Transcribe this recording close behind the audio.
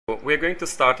we're going to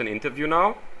start an interview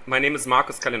now. My name is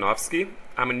Marcos Kalinowski.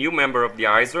 I'm a new member of the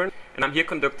ISERN, and I'm here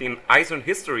conducting an ISERN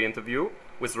history interview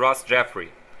with Jeffery,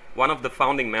 one of the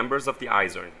founding members of the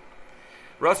ISERN.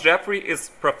 Jeffery is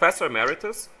Professor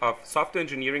Emeritus of Software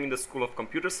Engineering in the School of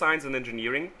Computer Science and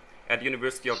Engineering at the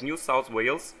University of New South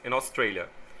Wales in Australia.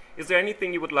 Is there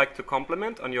anything you would like to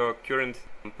compliment on your current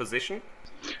position?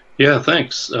 Yeah,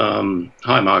 thanks.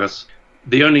 Hi, Marcus.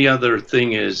 The only other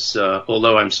thing is,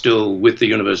 although I'm still with the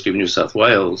University of New South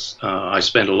Wales, I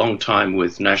spent a long time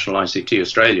with National ICT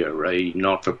Australia, a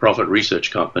not-for-profit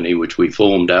research company which we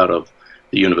formed out of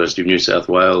the University of New South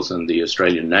Wales and the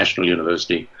Australian National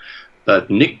University. But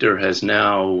NICTA has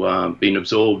now been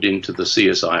absorbed into the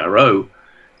CSIRO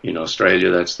in Australia.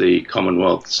 That's the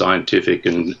Commonwealth Scientific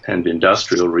and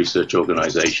Industrial Research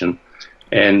Organisation.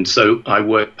 And so I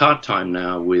work part-time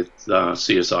now with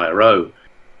CSIRO.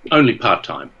 Only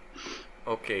part-time.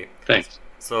 Okay. Thanks.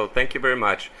 So thank you very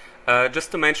much.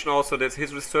 Just to mention also that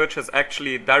his research has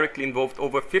actually directly involved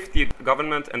over 50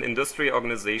 government and industry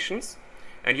organizations,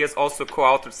 and he has also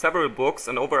co-authored several books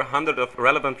and over 100 of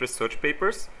relevant research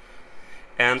papers.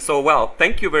 And so, well,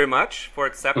 thank you very much for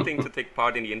accepting to take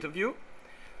part in the interview.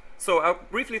 So I'll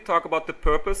briefly talk about the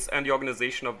purpose and the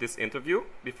organization of this interview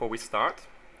before we start.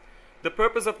 The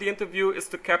purpose of the interview is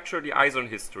to capture the ISERN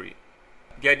history.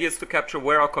 The idea is to capture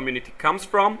where our community comes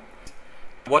from,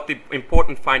 what the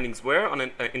important findings were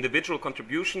on individual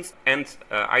contributions and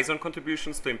ISERN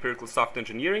contributions to empirical software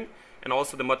engineering, and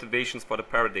also the motivations for the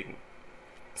paradigm.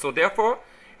 So therefore,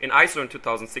 in ISERN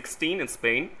 2016 in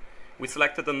Spain, we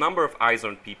selected a number of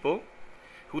ISERN people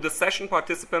who the session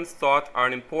participants thought are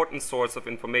an important source of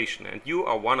information, and you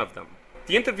are one of them.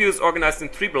 The interview is organized in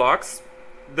 3 blocks.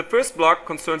 The first block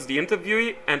concerns the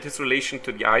interviewee and his relation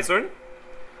to the ISERN.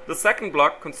 The second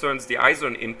block concerns the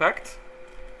ISERN impact,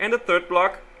 and the third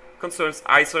block concerns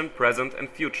ISERN present and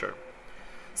future.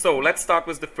 So let's start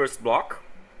with the first block.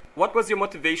 What was your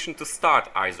motivation to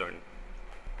start ISERN?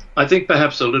 I think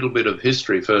perhaps a little bit of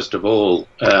history first of all,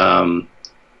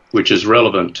 which is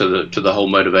relevant to the whole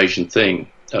motivation thing.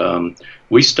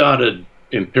 We started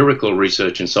empirical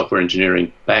research in software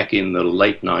engineering back in the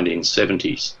late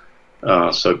 1970s,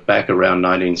 so back around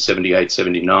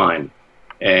 1978-79.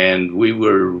 And we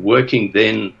were working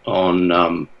then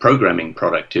on programming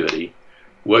productivity,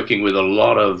 working with a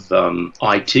lot of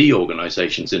IT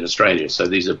organizations in Australia. So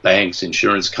these are banks,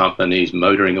 insurance companies,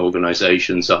 motoring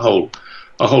organizations, a whole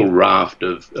raft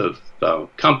of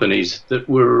companies that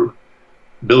were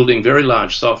building very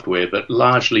large software, but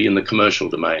largely in the commercial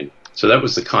domain. So that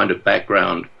was the kind of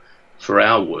background for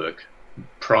our work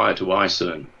prior to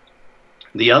ISERN.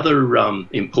 The other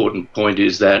important point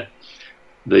is that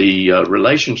the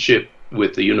relationship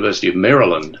with the University of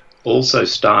Maryland also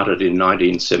started in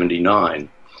 1979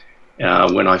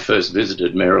 when I first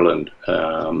visited Maryland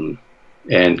and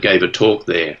gave a talk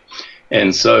there.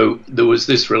 And so there was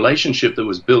this relationship that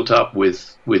was built up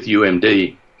with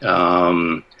UMD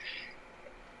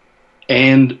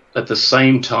and at the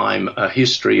same time a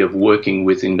history of working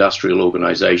with industrial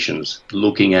organizations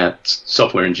looking at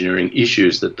software engineering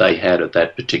issues that they had at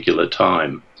that particular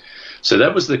time. So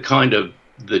that was the kind of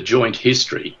the joint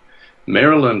history.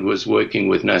 Maryland was working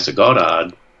with NASA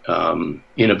Goddard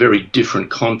in a very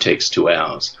different context to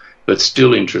ours, but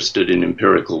still interested in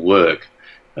empirical work.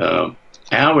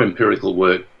 Our empirical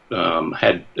work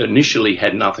had initially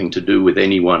had nothing to do with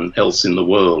anyone else in the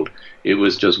world. It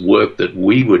was just work that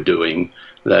we were doing.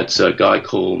 That's a guy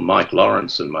called Mike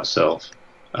Lawrence and myself,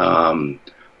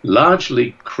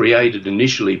 largely created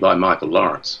initially by Michael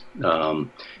Lawrence.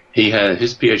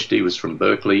 His PhD was from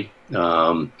Berkeley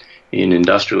in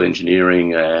industrial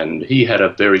engineering, and he had a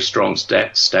very strong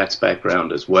stats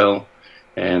background as well.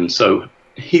 And so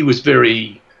he was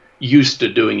very used to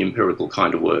doing empirical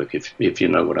kind of work, if you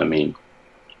know what I mean.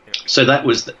 So that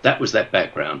was that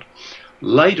background.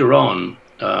 Later on,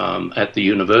 at the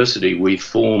university, we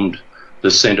formed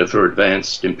the Center for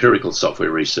Advanced Empirical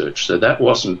Software Research. So that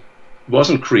wasn't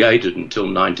created until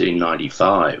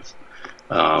 1995.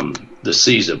 The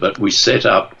CSER, but we set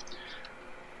up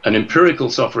an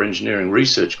empirical software engineering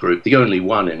research group, the only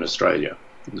one in Australia.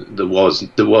 There was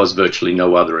virtually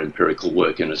no other empirical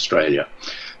work in Australia.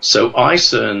 So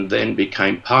ISERN then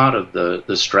became part of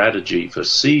the strategy for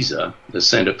CSER, the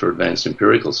Centre for Advanced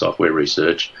Empirical Software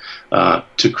Research,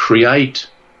 to create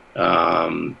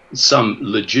some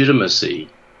legitimacy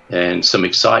and some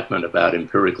excitement about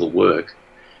empirical work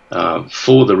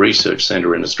for the research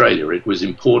centre in Australia. It was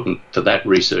important for that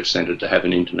research centre to have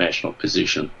an international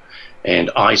position, and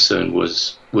ISERN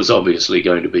was obviously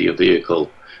going to be a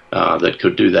vehicle that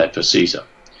could do that for CSER.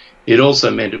 It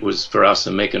also meant it was for us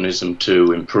a mechanism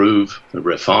to improve and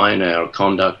refine our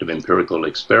conduct of empirical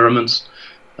experiments.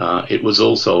 It was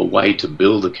also a way to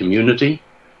build a community.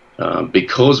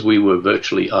 Because we were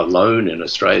virtually alone in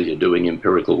Australia doing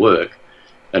empirical work,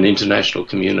 an international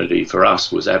community for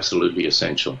us was absolutely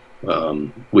essential.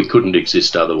 We couldn't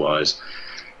exist otherwise.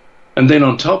 And then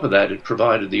on top of that, it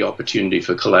provided the opportunity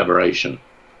for collaboration.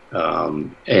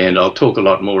 And I'll talk a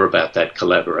lot more about that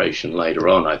collaboration later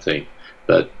on, I think.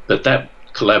 But that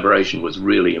collaboration was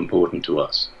really important to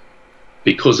us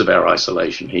because of our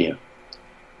isolation here.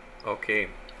 Okay.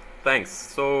 Thanks.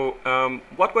 So,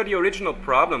 what were the original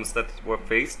problems that were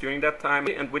faced during that time,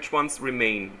 and which ones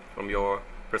remain from your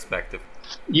perspective?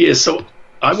 Yeah, so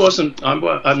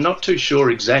I'm not too sure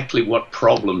exactly what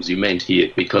problems you meant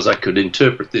here, because I could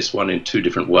interpret this one in two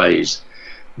different ways.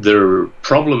 There are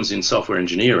problems in software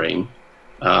engineering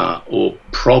or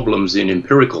problems in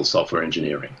empirical software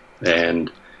engineering.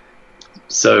 And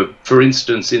so, for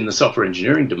instance, in the software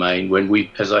engineering domain,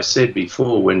 as I said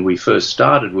before, when we first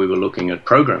started, we were looking at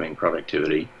programming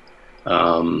productivity.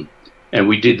 And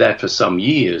we did that for some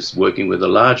years, working with a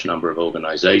large number of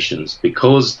organizations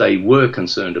because they were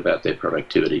concerned about their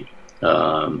productivity.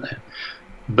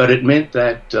 But it meant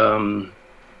that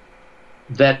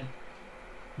that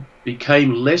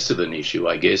became less of an issue,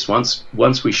 I guess,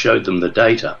 once we showed them the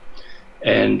data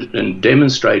and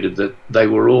demonstrated that they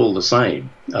were all the same.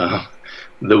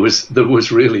 There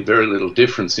was really very little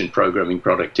difference in programming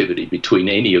productivity between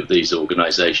any of these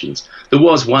organizations. There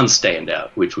was one standout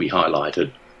which we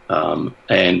highlighted,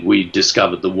 and we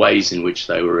discovered the ways in which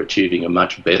they were achieving a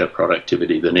much better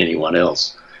productivity than anyone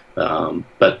else.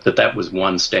 But that was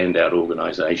one standout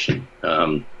organization,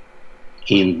 and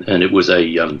it was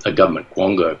a government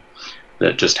quango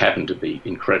that just happened to be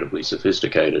incredibly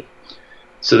sophisticated.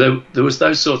 So there was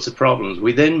those sorts of problems.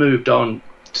 We then moved on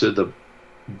to the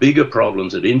bigger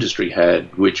problems that industry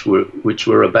had, which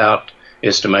were about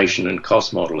estimation and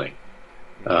cost modeling.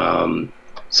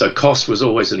 So cost was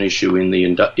always an issue in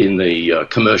the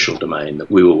commercial domain that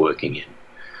we were working in.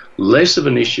 Less of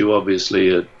an issue,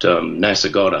 obviously, at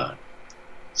NASA Goddard.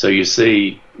 So you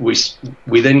see,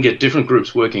 we then get different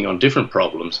groups working on different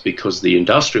problems because the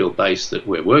industrial base that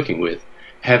we're working with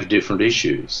have different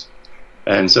issues.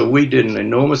 And so we did an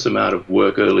enormous amount of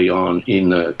work early on in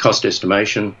the cost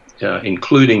estimation,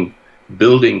 including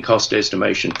building cost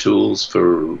estimation tools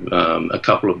for a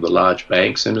couple of the large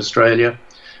banks in Australia,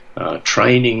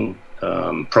 training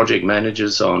project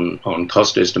managers on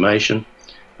cost estimation,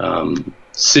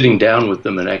 sitting down with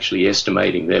them and actually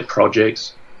estimating their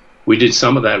projects. We did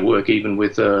some of that work even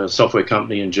with a software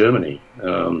company in Germany,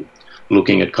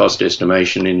 looking at cost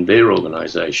estimation in their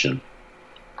organization.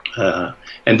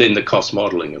 And then the cost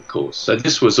modeling, of course. So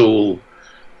this was all,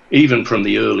 even from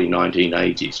the early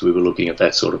 1980s, we were looking at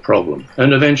that sort of problem.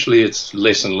 And eventually it's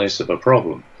less and less of a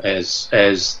problem as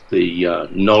the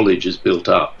knowledge is built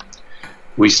up.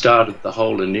 We started the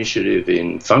whole initiative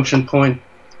in function point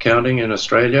counting in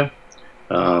Australia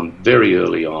very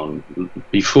early on,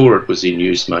 before it was in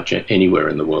use much anywhere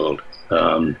in the world.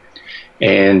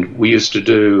 And we used to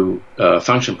do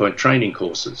function point training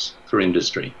courses for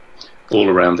industry all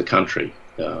around the country.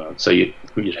 So you'd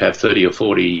have 30 or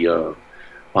 40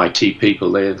 IT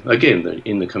people there, again,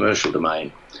 in the commercial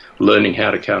domain, learning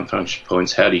how to count function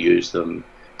points, how to use them.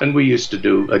 And we used to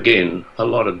do, again, a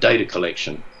lot of data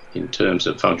collection in terms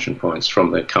of function points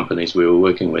from the companies we were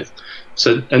working with.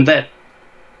 So, and that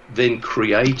then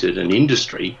created an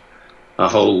industry, a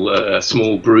whole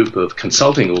small group of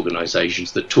consulting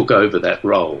organizations that took over that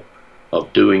role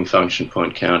of doing function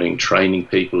point counting, training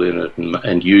people in it,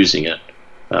 and using it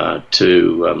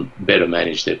to better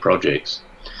manage their projects.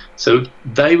 So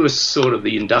they were sort of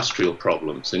the industrial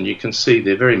problems, and you can see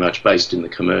they're very much based in the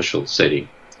commercial setting,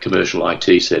 commercial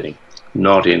IT setting,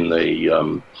 not in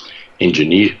the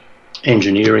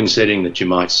engineering setting that you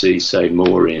might see, say,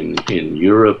 more in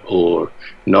Europe, or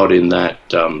not in that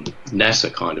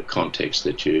NASA kind of context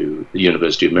that the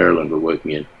University of Maryland were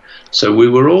working in. So we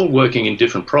were all working in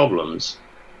different problem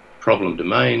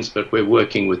domains, but we're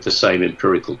working with the same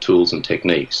empirical tools and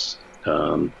techniques.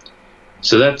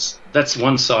 So that's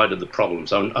one side of the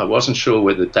problems. I wasn't sure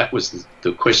whether that was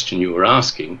the question you were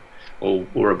asking,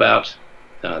 or about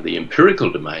the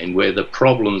empirical domain, where the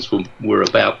problems were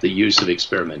about the use of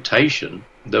experimentation.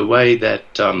 The way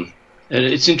that, and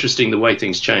it's interesting the way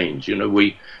things change. You know,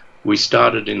 we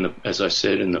started as I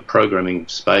said, in the programming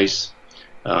space.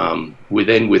 We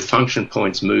then, with function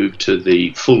points, moved to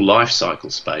the full life cycle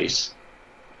space,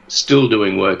 still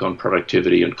doing work on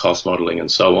productivity and cost modeling and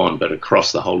so on, but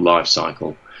across the whole life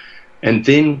cycle. And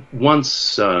then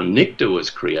once NICTA was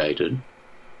created,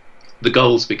 the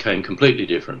goals became completely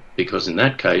different, because in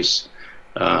that case,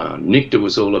 NICTA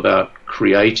was all about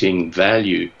creating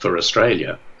value for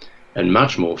Australia and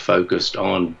much more focused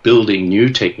on building new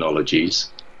technologies,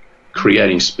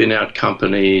 creating spin-out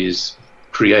companies,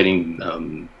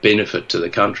 creating benefit to the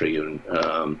country,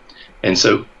 and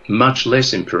so much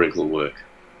less empirical work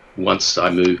once I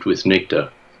moved with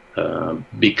NICTA,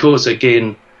 because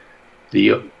again,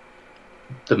 the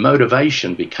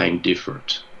motivation became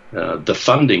different. The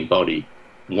funding body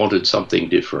wanted something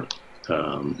different,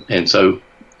 and so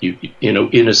you know,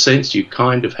 in a sense, you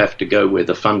kind of have to go where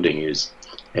the funding is.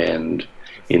 And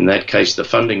in that case, the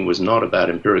funding was not about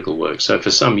empirical work. So for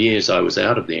some years, I was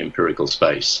out of the empirical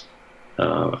space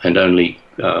and only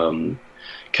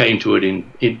came to it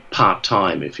in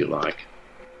part-time, if you like.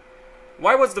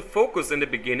 Why was the focus in the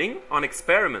beginning on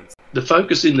experiments? The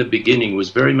focus in the beginning was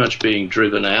very much being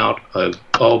driven out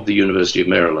of the University of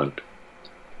Maryland.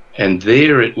 And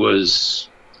there it was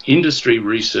industry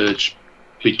research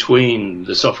between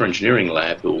the software engineering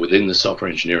lab, or within the software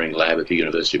engineering lab at the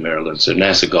University of Maryland, so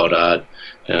NASA Goddard,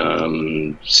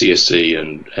 CSC,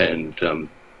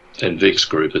 and Vic's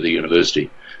group at the university.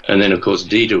 And then, of course,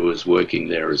 Dieter was working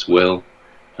there as well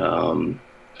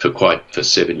for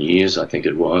 7 years, I think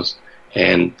it was.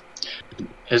 And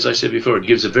as I said before, it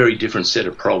gives a very different set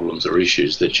of problems or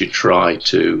issues that you try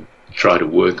to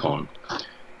work on.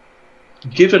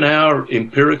 Given our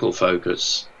empirical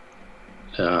focus,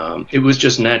 it was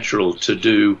just natural to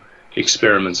do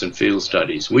experiments and field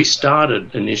studies. We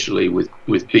started initially with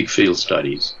big field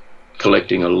studies,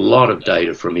 collecting a lot of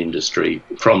data from industry,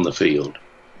 from the field.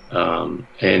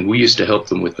 And we used to help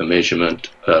them with the measurement,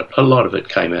 but a lot of it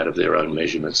came out of their own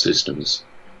measurement systems.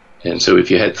 And so if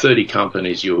you had 30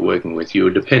 companies you were working with, you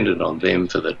were dependent on them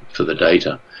for the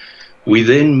data. We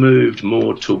then moved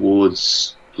more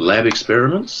towards lab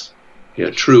experiments, you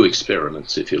know, true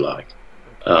experiments, if you like.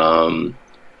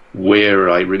 Where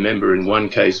I remember in one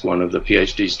case, one of the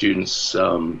PhD students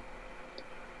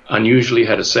unusually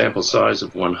had a sample size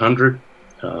of 100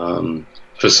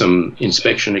 for some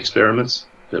inspection experiments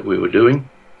that we were doing.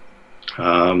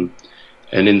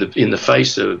 And in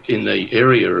the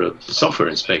area of software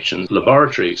inspection,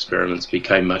 laboratory experiments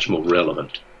became much more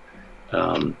relevant.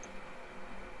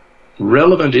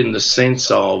 Relevant in the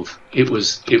sense of it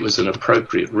was an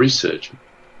appropriate research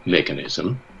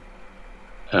mechanism.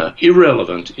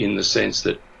 Irrelevant in the sense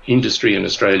that industry in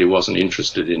Australia wasn't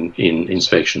interested in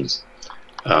inspections.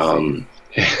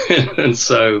 And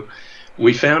so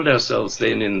we found ourselves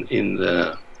then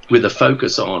with a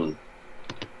focus on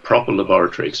proper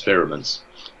laboratory experiments,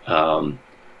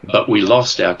 but we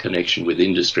lost our connection with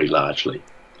industry largely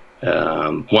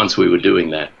once we were doing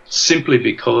that, simply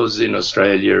because in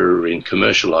Australia, in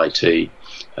commercial IT,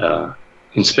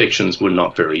 inspections were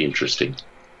not very interesting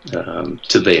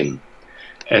to them.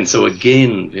 And so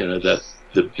again, you know, the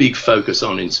big focus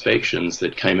on inspections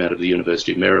that came out of the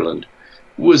University of Maryland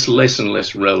was less and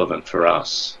less relevant for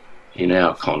us in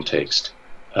our context,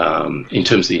 in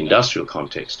terms of the industrial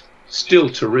context. Still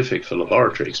terrific for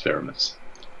laboratory experiments,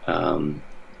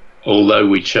 although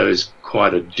we chose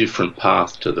quite a different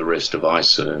path to the rest of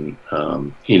ISERN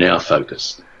in our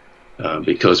focus,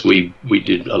 because we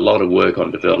did a lot of work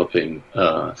on developing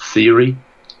theory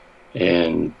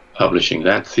and publishing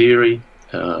that theory.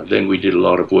 Then we did a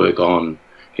lot of work on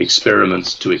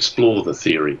experiments to explore the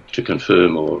theory, to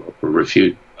confirm or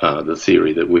refute the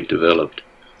theory that we developed.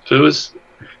 So it was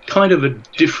kind of a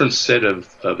different set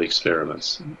of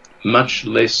experiments, much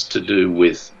less to do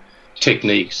with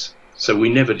techniques. So we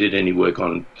never did any work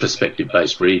on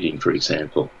perspective-based reading, for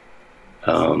example,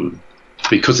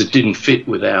 because it didn't fit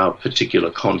with our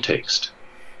particular context.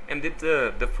 And did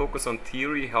the focus on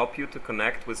theory help you to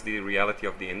connect with the reality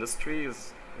of the industry?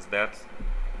 Is that?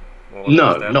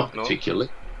 No, not particularly.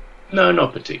 No,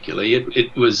 not particularly.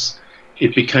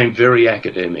 It became very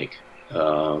academic,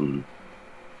 and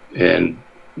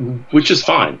which is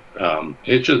fine,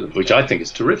 which I think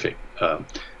is terrific.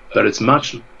 But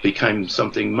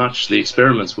the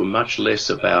experiments were much less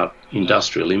about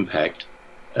industrial impact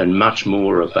and much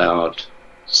more about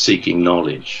seeking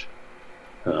knowledge,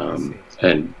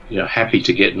 and you know, happy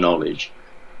to get knowledge.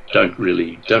 Don't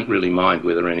really mind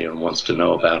whether anyone wants to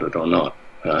know about it or not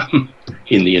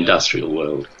in the industrial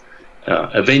world.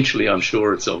 Eventually, I'm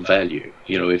sure it's of value.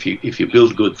 You know, if you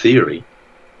build good theory,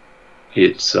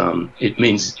 it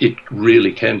means it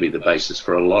really can be the basis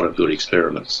for a lot of good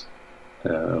experiments.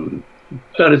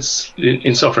 But it's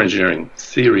in software engineering,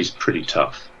 theory is pretty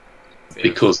tough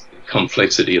because of the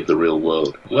complexity of the real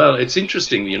world. Well, it's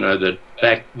interesting, you know, that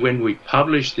back when we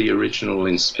published the original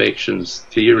inspections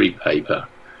theory paper,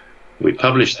 We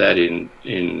published that in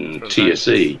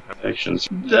TSE actions.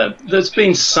 There's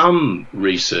been some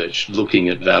research looking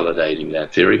at validating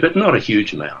that theory, but not a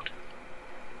huge amount.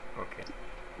 Okay.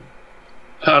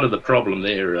 Part of the problem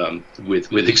there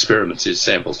with experiments is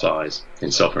sample size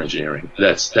in software engineering.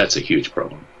 That's a huge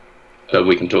problem. But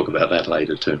we can talk about that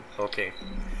later too. Okay.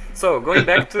 So going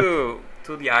back to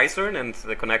the ISERN and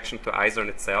the connection to ISERN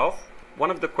itself, one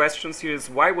of the questions here is,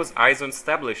 why was ISERN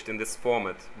established in this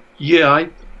format? Yeah,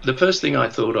 the first thing I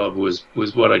thought of was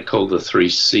what I'd call the 3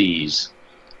 C's: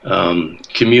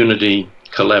 community,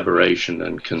 collaboration,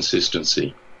 and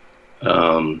consistency.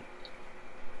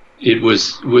 It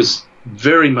was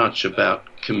very much about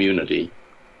community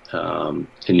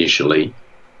initially.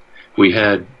 We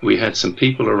had some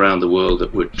people around the world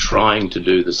that were trying to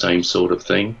do the same sort of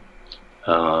thing.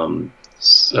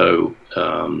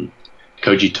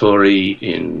 Koji Tori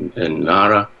in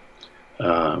Nara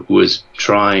was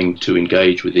trying to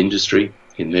engage with industry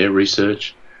in their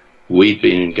research. We'd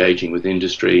been engaging with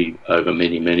industry over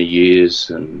many, many years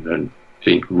and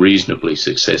been reasonably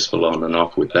successful on and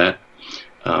off with that.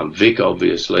 Vic,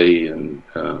 obviously, and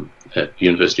at the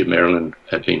University of Maryland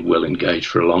had been well engaged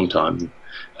for a long time.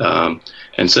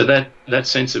 And so that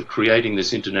sense of creating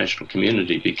this international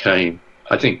community became,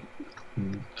 I think,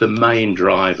 the main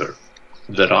driver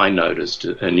that I noticed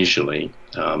initially.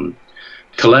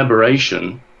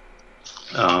 Collaboration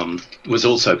was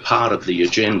also part of the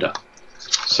agenda.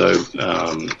 So,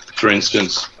 for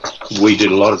instance, we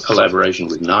did a lot of collaboration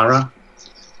with NARA.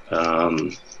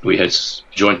 We had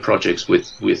joint projects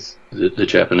with the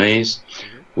Japanese.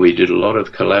 We did a lot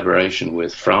of collaboration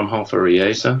with Fraunhofer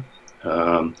IESA,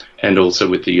 and also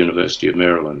with the University of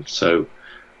Maryland. So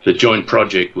the joint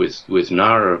project with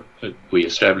NARA, we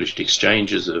established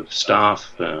exchanges of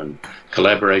staff and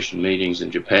collaboration meetings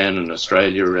in Japan and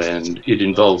Australia, and it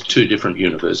involved 2 different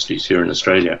universities here in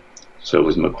Australia. So it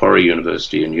was Macquarie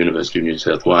University and University of New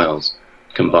South Wales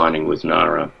combining with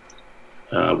NARA.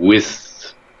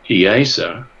 With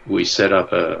IESA, we set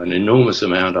up an enormous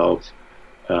amount of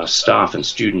staff and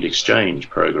student exchange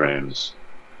programs.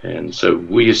 And so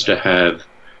we used to have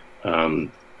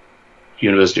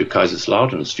University of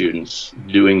Kaiserslautern students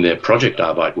doing their project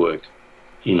Arbeit work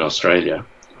in Australia,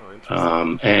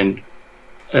 and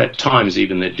at times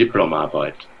even their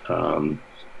Diplomarbeit,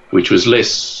 which was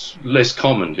less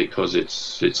common because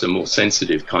it's a more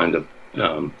sensitive kind of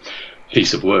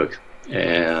piece of work.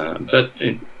 But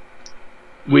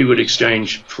we would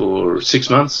exchange for 6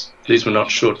 months. These were not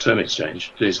short-term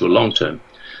exchange; these were long-term.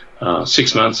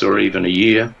 6 months or even a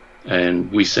year,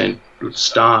 and we sent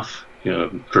staff,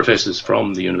 professors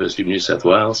from the University of New South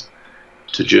Wales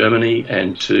to Germany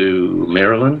and to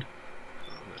Maryland.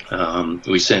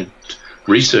 We sent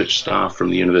research staff from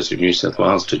the University of New South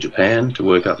Wales to Japan to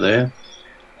work up there,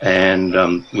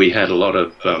 and we had a lot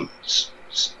of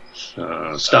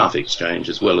staff exchange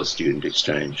as well as student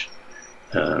exchange.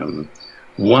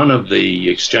 One of the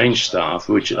exchange staff,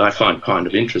 which I find kind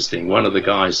of interesting, one of the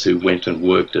guys who went and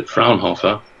worked at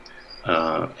Fraunhofer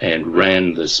and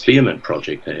ran the Spearmint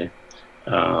project there,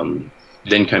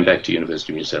 then came back to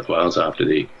University of New South Wales after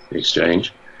the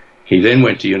exchange. He then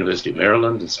went to University of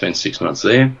Maryland and spent 6 months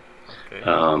there.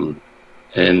 Okay.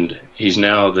 And he's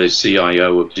now the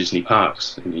CIO of Disney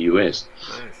Parks in the US.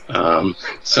 Nice.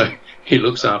 So he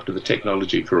looks after the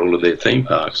technology for all of their theme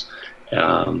parks.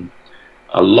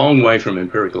 A long way from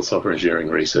empirical software engineering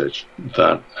research,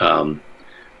 but I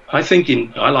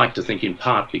like to think in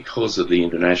part because of the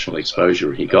international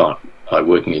exposure he got by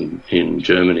working in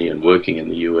Germany and working in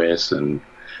the US and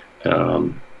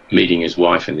meeting his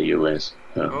wife in the US.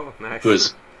 Nice.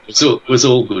 was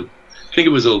all good. I think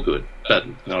it was all good, but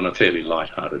on a fairly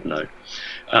light-hearted note.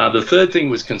 The third thing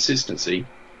was consistency,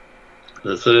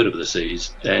 the third of the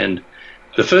C's. And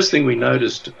the first thing we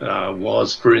noticed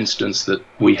was, for instance, that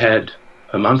we had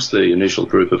amongst the initial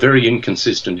group a very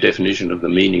inconsistent definition of the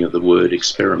meaning of the word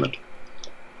experiment.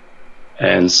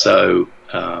 And so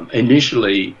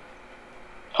initially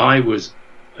I was,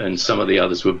 and some of the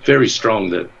others were very strong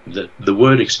that the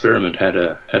word experiment had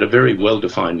a very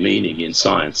well-defined meaning in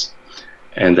science,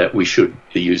 and that we should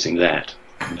be using that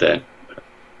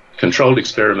controlled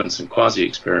experiments and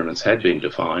quasi-experiments had been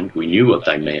defined. We knew what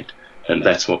they meant, and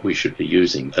that's what we should be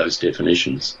using, those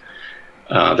definitions.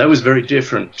 That was very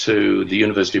different to the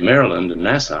University of Maryland and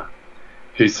NASA,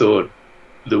 who thought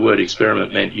the word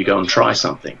experiment meant you go and try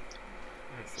something.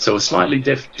 So a slightly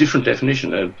different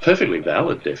definition, a perfectly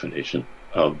valid definition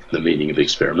of the meaning of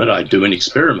experiment. I do an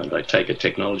experiment. I take a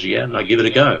technology out and I give it a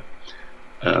go.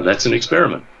 That's an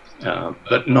experiment,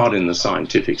 but not in the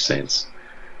scientific sense.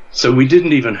 So we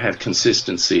didn't even have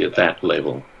consistency at that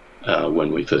level.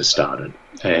 when we first started.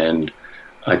 And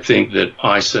I think that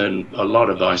ISERN, a lot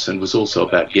of ISERN was also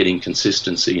about getting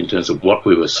consistency in terms of what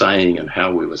we were saying and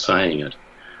how we were saying it.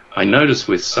 I notice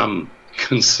with some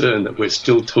concern that we're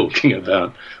still talking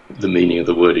about the meaning of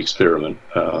the word experiment.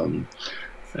 In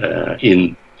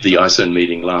the ISERN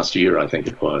meeting last year, I think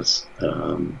it was,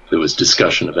 there was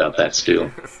discussion about that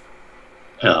still.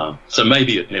 So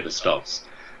maybe it never stops.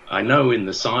 I know in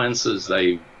the sciences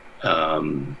they've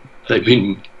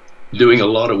been doing a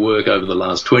lot of work over the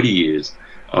last 20 years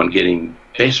on getting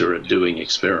better at doing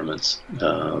experiments,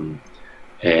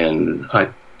 and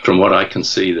from what I can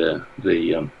see, the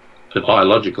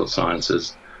biological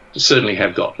sciences certainly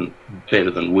have gotten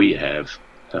better than we have,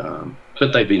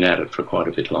 but they've been at it for quite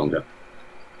a bit longer.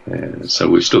 So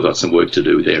we've still got some work to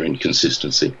do there in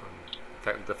consistency.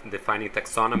 Defining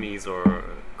taxonomies or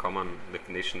common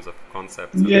definitions of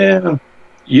concepts. Yeah,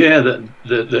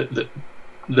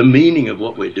 the meaning of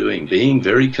what we're doing, being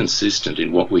very consistent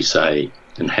in what we say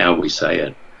and how we say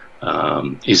it,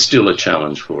 is still a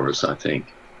challenge for us, I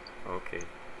think. Okay,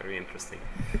 very interesting.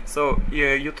 So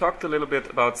yeah, you talked a little bit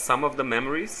about some of the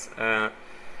memories. The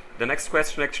next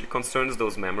question actually concerns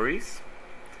those memories.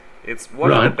 It's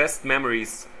what are the best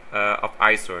memories of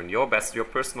ISERN? Your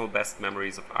personal best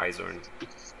memories of ISERN?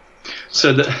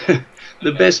 So the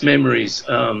best memories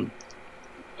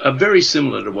are very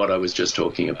similar to what I was just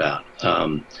talking about.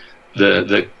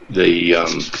 The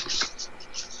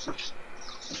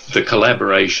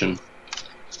collaboration,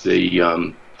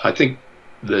 I think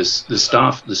the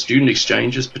student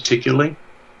exchanges particularly.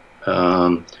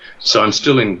 So I'm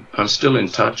still in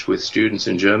touch with students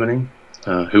in Germany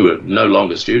who are no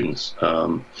longer students,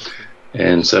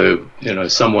 and so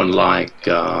someone like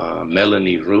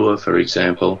Melanie Ruhr, for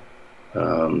example,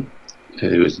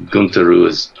 who is Gunther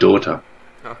Ruhr's daughter.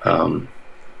 Okay.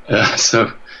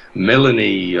 So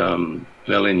Melanie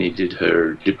did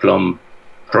her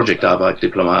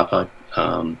Diplomarbeit,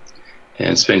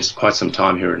 and spent quite some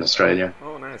time here in Australia.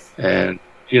 Oh, nice. And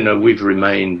we've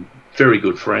remained very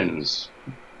good friends.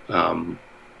 My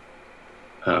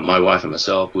wife and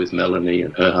myself, with Melanie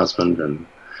and her husband and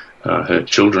her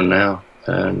children now,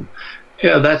 and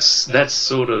that's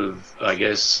sort of, I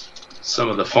guess, some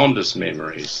of the fondest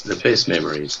memories, the best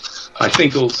memories. I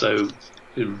think also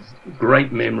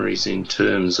great memories in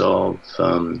terms of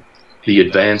the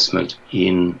advancement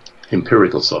in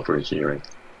empirical software engineering,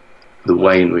 the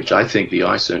way in which I think the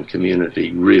ISERN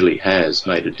community really has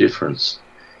made a difference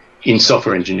in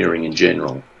software engineering in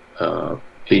general,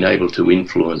 being able to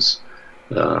influence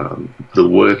the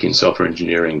work in software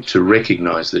engineering to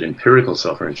recognize that empirical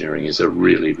software engineering is a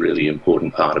really, really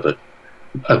important part of it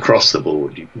across the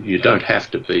board. You don't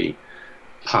have to be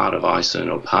part of ISERN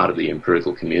or part of the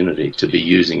empirical community to be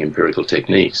using empirical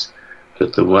techniques,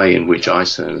 but the way in which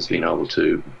ISERN has been able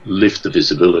to lift the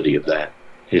visibility of that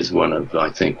is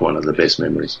I think one of the best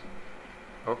memories.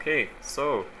 Okay,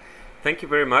 so thank you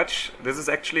very much. This is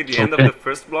actually the end of the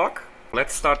first block.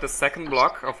 Let's start the second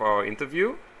block of our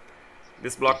interview.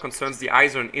 This block concerns the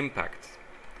ISERN impact.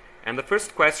 And the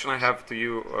first question I have to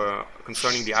you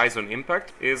concerning the ISERN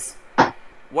impact is,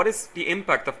 what is the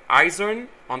impact of ISERN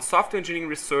on software engineering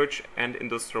research and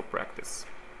industrial practice?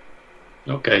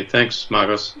 Okay, thanks,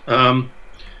 Marcos.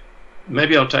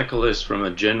 Maybe I'll tackle this from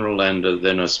a general and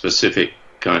then a specific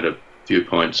kind of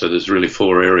viewpoint. So there's really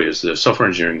four areas: the software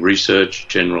engineering research,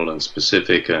 general and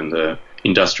specific, and the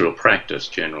industrial practice,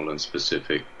 general and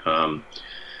specific.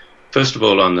 First of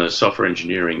all, on the software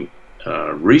engineering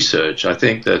research, I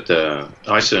think that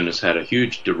ISERN has had a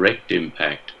huge direct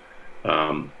impact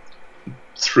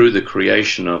through the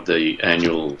creation of the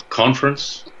annual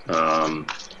conference on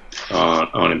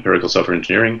empirical software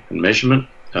engineering and measurement,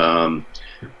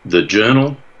 the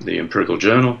journal, the empirical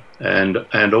journal,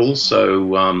 and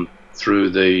also through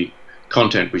the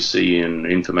content we see in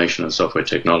Information and Software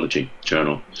Technology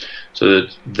journal. So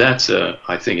that's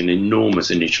I think an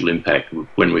enormous initial impact.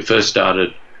 When we first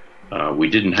started, we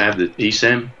didn't have the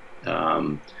ESAM.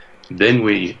 Then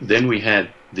we had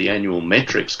the annual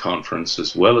metrics conference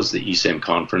as well as the ESAM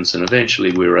conference, and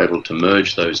eventually we were able to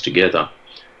merge those together.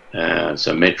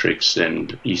 So metrics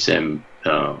and ESAM,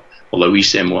 although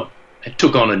ESAM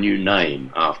took on a new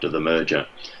name after the merger,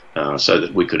 so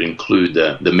that we could include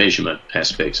the measurement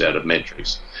aspects out of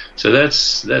metrics. So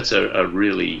that's a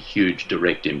really huge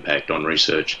direct impact on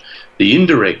research. The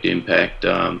indirect impact,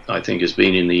 I think, has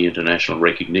been in the international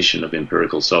recognition of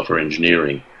empirical software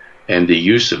engineering and the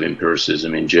use of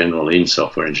empiricism in general in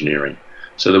software engineering.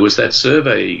 So there was that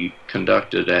survey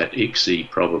conducted at ICSE,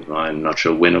 probably, I'm not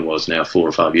sure when it was now, 4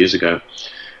 or 5 years ago,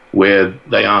 where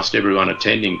they asked everyone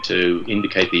attending to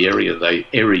indicate the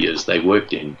areas they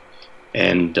worked in.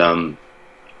 And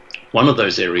one of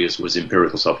those areas was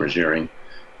empirical software engineering,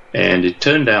 and it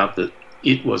turned out that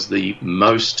it was the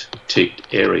most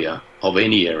ticked area of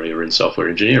any area in software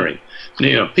engineering.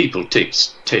 You know, people tick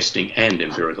testing and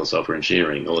empirical software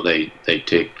engineering, or they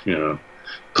tick, you know,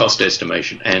 cost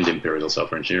estimation and empirical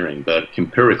software engineering, but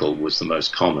empirical was the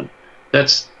most common.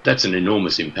 That's an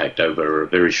enormous impact over a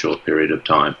very short period of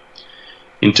time.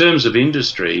 In terms of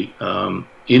industry,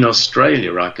 in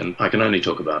Australia, I can only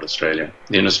talk about Australia.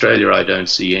 In Australia, I don't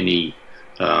see any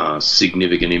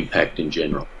significant impact in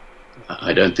general.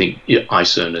 I don't think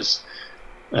ISERN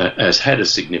has had a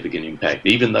significant impact.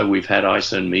 Even though we've had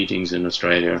ISERN meetings in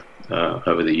Australia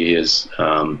over the years,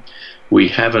 we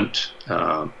haven't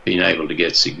been able to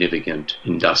get significant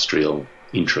industrial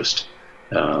interest.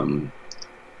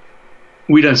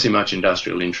 We don't see much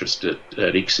industrial interest at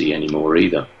ICSE anymore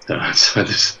either, so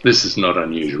this is not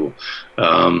unusual.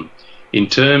 In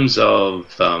terms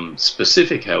of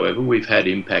specific, however, we've had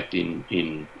impact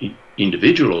in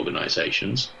individual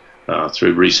organisations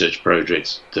through research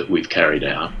projects that we've carried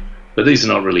out, but these are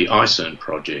not really ISERN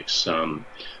projects.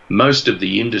 Most of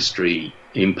the industry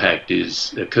impact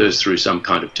occurs through some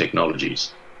kind of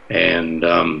technologies, and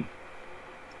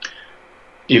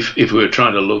if we were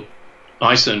trying to look,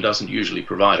 ISERN doesn't usually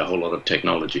provide a whole lot of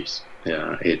technologies.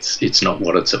 It's not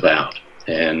what it's about,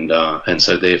 and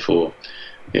so therefore,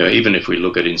 you know, even if we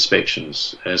look at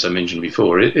inspections, as I mentioned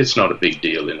before, it's not a big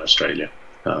deal in Australia.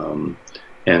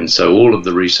 And so all of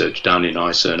the research done in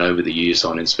ISERN over the years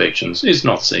on inspections is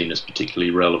not seen as particularly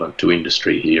relevant to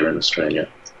industry here in Australia,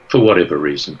 for whatever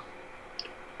reason.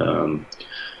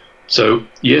 So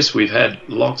yes, we've had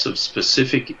lots of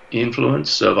specific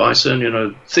influence of ISERN. You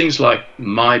know, things like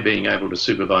my being able to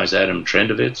supervise Adam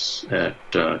Trendovitz at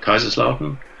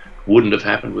Kaiserslautern wouldn't have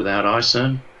happened without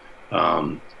ISERN.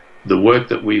 The work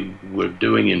that we were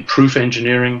doing in proof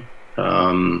engineering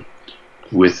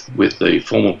with the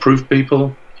formal proof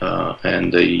people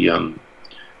and the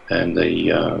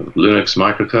Linux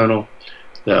microkernel,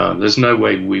 there's no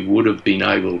way we would have been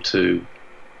able to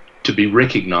be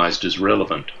recognized as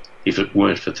relevant if it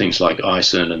weren't for things like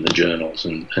ISERN and the journals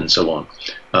and so on.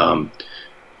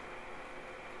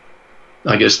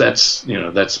 I guess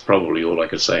that's probably all I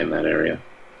could say in that area.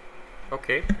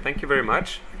 Okay, thank you very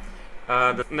much.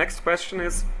 The next question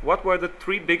is, what were the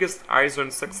 3 biggest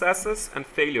ISERN successes and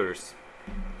failures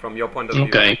from your point of view?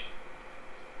 Okay.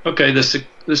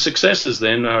 The successes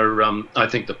then are, I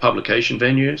think, the publication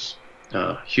venues,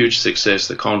 huge success,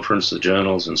 the conference, the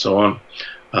journals, and so on.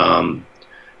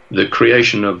 The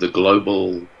creation of the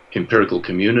global empirical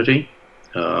community,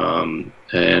 and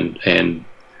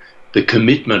the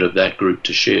commitment of that group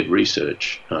to shared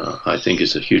research, I think,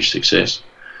 is a huge success.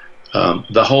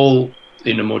 The whole,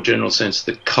 in a more general sense,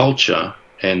 the culture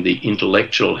and the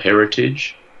intellectual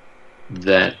heritage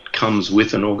that comes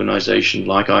with an organization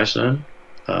like ISERN,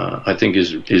 I think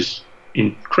is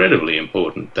incredibly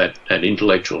important, that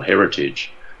intellectual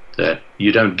heritage that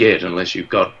you don't get unless you've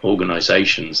got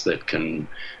organizations that can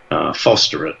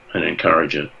foster it and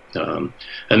encourage it. And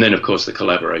then, of course, the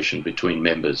collaboration between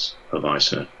members of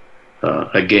ISERN.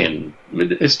 Again,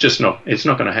 it's not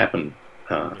going to happen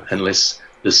unless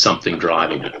there's something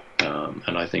driving it.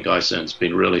 And I think ISERN's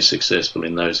been really successful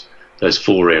in those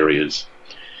 4 areas.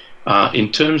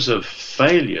 In terms of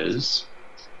failures,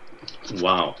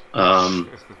 wow.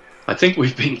 I think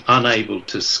we've been unable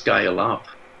to scale up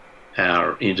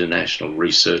our international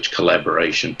research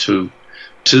collaboration to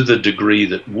the degree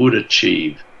that would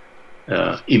achieve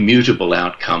immutable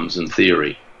outcomes in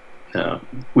theory.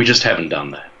 We just haven't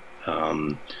done that.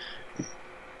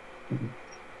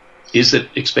 Is it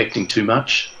expecting too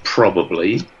much?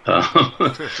 Probably,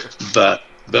 but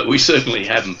we certainly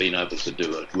haven't been able to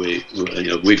do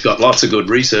it. We've got lots of good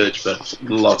research, but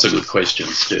lots of good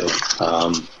questions still.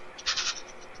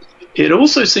 It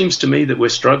also seems to me that we're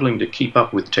struggling to keep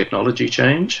up with technology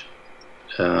change.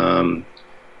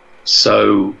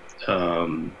 So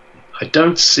I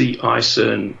don't see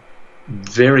ISERN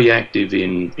very active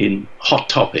in hot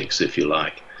topics, if you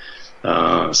like.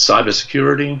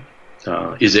 Cybersecurity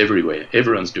is everywhere.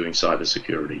 Everyone's doing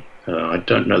cybersecurity. I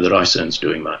don't know that ISERN's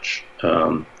doing much.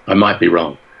 I might be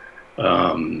wrong.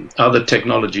 Other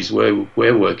technologies we're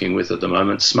working with at the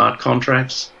moment, smart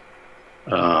contracts,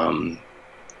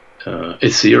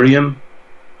 Ethereum,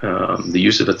 the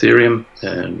use of Ethereum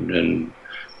and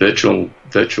virtual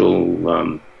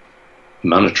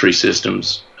monetary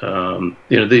systems.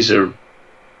 These are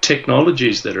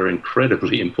technologies that are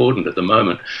incredibly important at the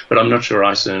moment, but I'm not sure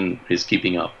ISERN is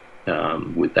keeping up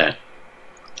with that.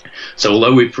 So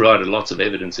although we've provided lots of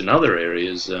evidence in other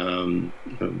areas,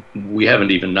 we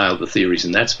haven't even nailed the theories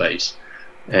in that space.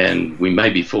 and we may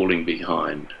be falling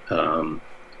behind.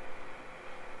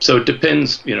 So it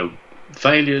depends,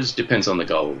 failures depends on the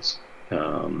goals.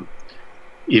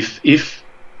 If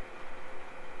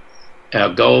our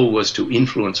goal was to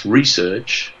influence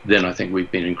research, then I think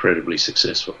we've been incredibly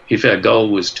successful. If our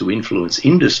goal was to influence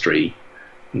industry,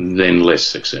 then less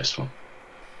successful.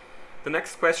 The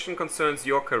next question concerns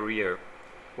your career.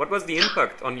 What was the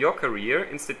impact on your career,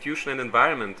 institution and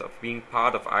environment of being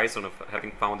part of ISERN, of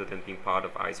having founded and being part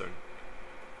of ISERN?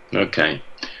 Okay.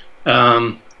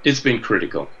 It's been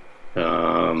critical.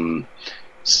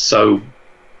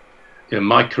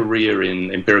 My career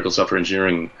in empirical software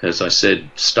engineering, as I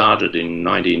said, started in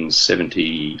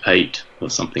 1978 or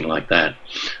something like that.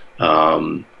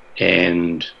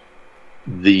 And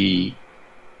the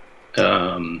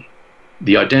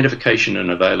identification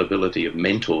and availability of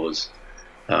mentors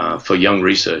for young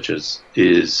researchers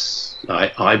is,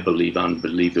 I believe,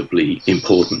 unbelievably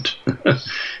important.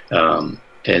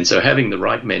 And so having the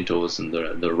right mentors and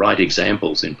the right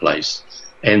examples in place,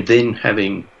 and then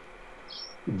having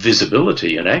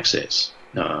visibility and access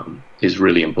is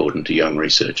really important to young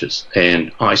researchers.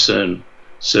 And ISERN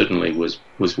certainly was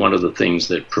one of the things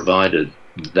that provided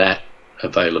that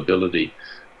availability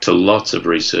to lots of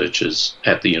researchers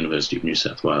at the University of New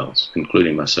South Wales,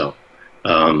 including myself.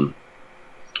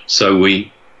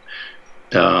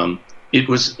 It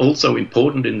was also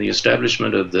important in the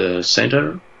establishment of the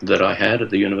centre that I had at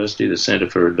the university, the Centre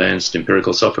for Advanced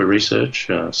Empirical Software Research,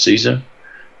 CSER.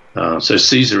 So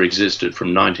CSER existed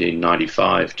from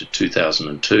 1995 to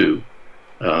 2002,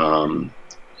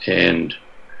 and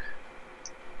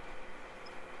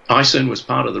ISERN was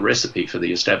part of the recipe for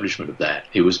the establishment of that.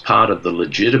 It was part of the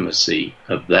legitimacy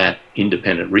of that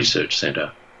independent research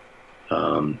centre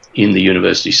in the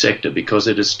university sector, because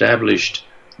it established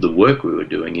the work we were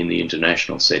doing in the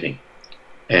international setting.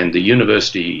 And the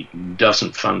university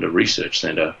doesn't fund a research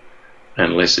centre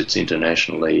unless it's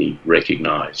internationally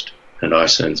recognised, and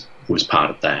ISERN was part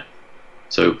of that.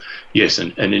 So yes,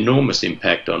 an enormous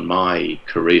impact on my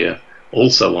career,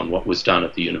 also on what was done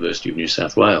at the University of New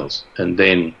South Wales, and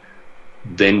then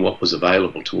what was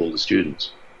available to all the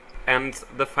students. And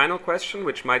the final question,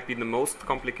 which might be the most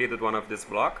complicated one of this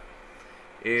block,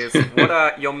 is what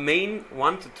are your main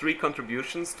 1 to 3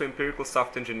 contributions to empirical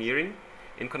software engineering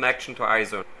in connection to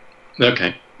ISERN?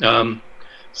 Okay.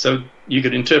 So you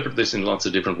could interpret this in lots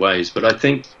of different ways, but I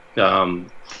think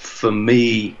for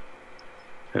me,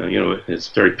 it's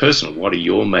very personal. What are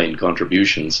your main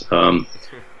contributions?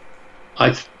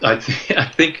 I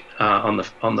think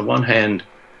on the one hand,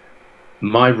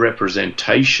 my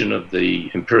representation of the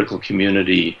empirical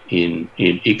community in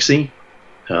ICSE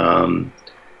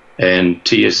and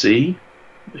TSE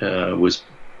was,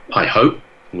 I hope,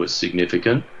 was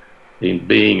significant. In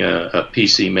being a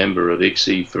PC member of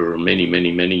ICSE for many,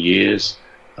 many, many years,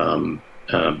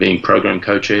 being program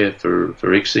co-chair for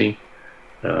ICSE,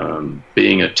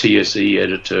 being a TSE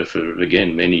editor for,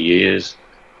 again, many years,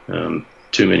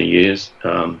 too many years.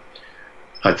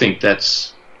 I think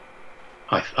that's,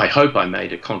 I hope I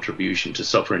made a contribution to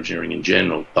software engineering in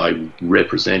general by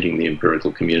representing the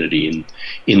empirical community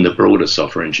in the broader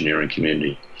software engineering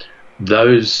community.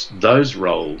 Those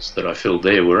roles that I filled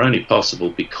there were only possible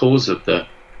because of the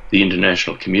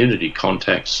international community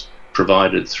contacts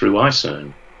provided through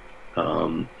ISERN.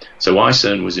 So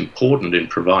ISERN was important in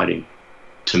providing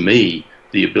to me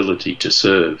the ability to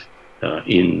serve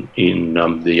in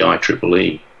the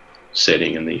IEEE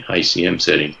setting and the ACM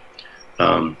setting.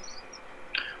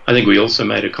 I think we also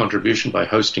made a contribution by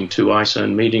hosting 2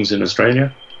 ISERN meetings in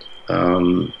Australia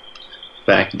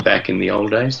back in the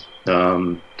old days.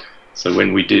 So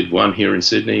when we did one here in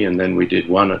Sydney and then we did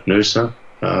one at Noosa,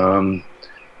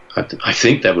 I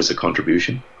think that was a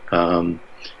contribution. And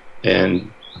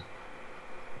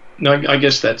no, I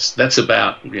guess that's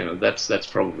about, that's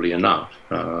probably enough.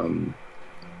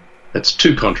 That's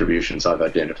 2 contributions I've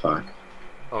identified.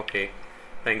 Okay,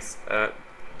 thanks.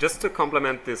 Just to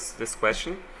complement this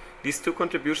question, these 2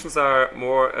 contributions are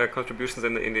more contributions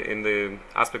in the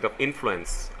aspect of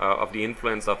influence, of the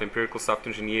influence of empirical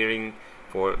software engineering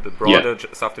for the broader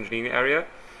software engineering area.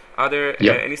 Are there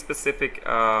any specific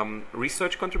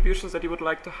research contributions that you would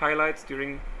like to highlight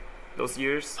during those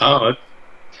years? Oh,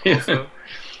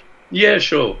 yeah,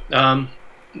 sure.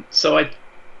 So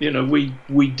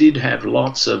we did have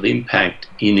lots of impact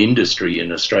in industry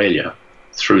in Australia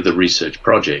through the research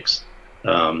projects.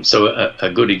 So a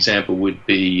good example would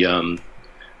be,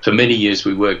 for many years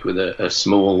we worked with a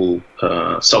small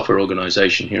software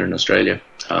organization here in Australia,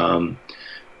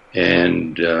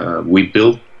 and we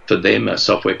built for them a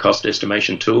software cost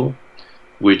estimation tool,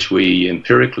 which we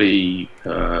empirically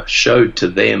showed to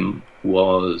them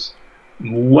was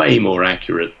way more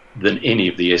accurate than any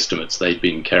of the estimates they'd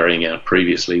been carrying out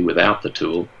previously without the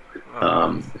tool.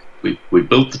 We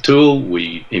built the tool,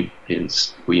 we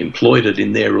employed it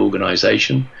in their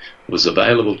organization, it was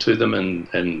available to them,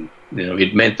 and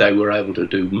it meant they were able to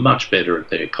do much better at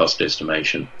their cost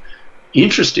estimation.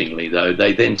 Interestingly, though,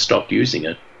 they then stopped using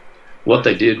it. What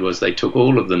they did was they took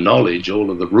all of the knowledge,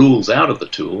 all of the rules out of the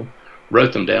tool,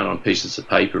 wrote them down on pieces of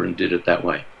paper and did it that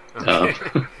way. Okay.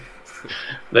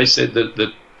 They said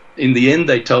that in the end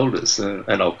they told us,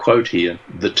 and I'll quote here,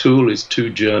 the tool is too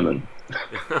German.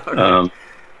 Okay.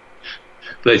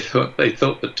 They thought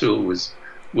the tool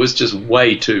was just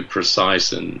way too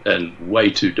precise and way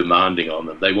too demanding on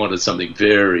them. They wanted something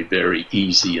very, very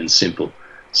easy and simple.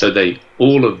 So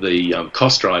all of the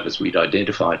cost drivers we'd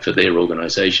identified for their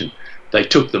organization, they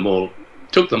took them all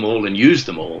and used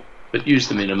them all, but used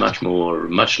them in a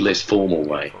much less formal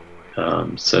way.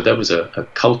 So that was a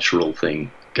cultural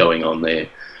thing going on there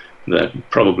that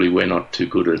probably we're not too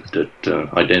good at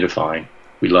identifying.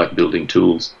 We like building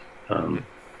tools.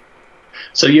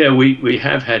 So yeah, we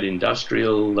have had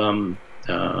industrial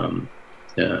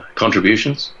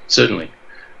contributions, certainly.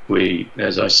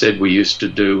 As I said, I used to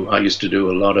do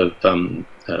a lot of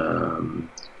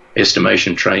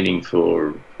estimation training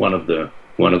for one of the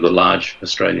large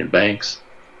Australian banks.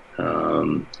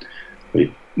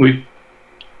 We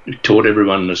taught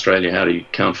everyone in Australia how to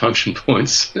count function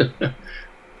points.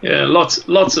 Yeah, lots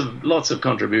of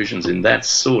contributions in that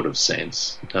sort of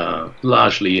sense,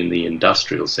 largely in the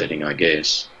industrial setting, I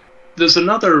guess. There's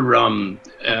another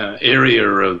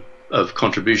area of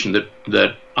contribution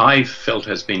that I felt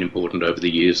has been important over the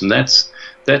years, and that's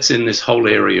in this whole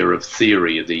area of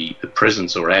theory, the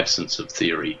presence or absence of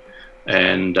theory.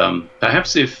 And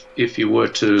perhaps if you were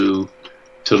to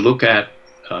look at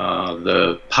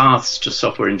the Paths to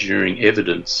Software Engineering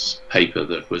Evidence paper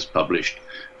that was published,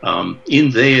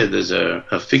 in there's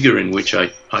a figure in which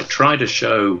I try to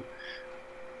show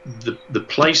the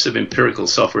place of empirical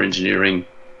software engineering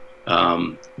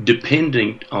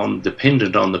dependent on the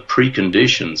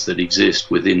preconditions that exist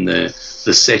within the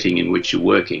setting in which you're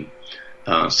working.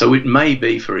 So it may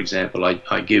be, for example,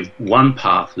 I give one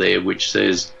path there which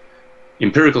says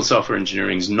empirical software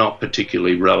engineering is not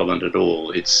particularly relevant at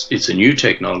all. It's a new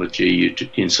technology.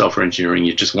 In software engineering,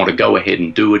 you just want to go ahead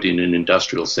and do it in an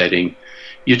industrial setting.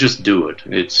 You just do it.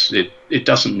 It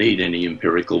doesn't need any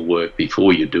empirical work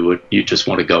before you do it. You just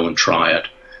want to go and try it.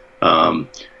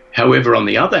 However, on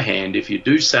the other hand, if you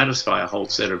do satisfy a whole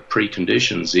set of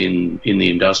preconditions in the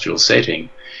industrial setting,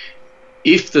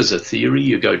 if there's a theory,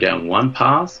 you go down one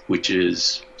path, which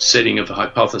is setting of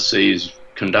hypotheses,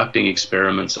 conducting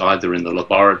experiments either in the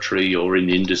laboratory or in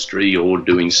industry or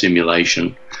doing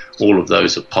simulation. All of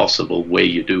those are possible where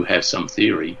you do have some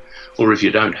theory. Or if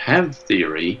you don't have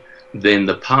theory, then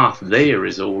the path there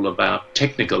is all about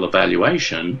technical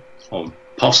evaluation, or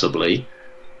possibly.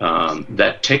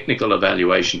 That technical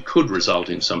evaluation could result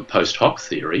in some post hoc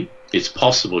theory. It's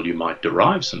possible you might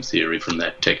derive some theory from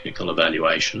that technical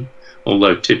evaluation,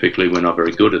 although typically we're not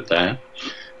very good at that.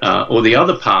 Or the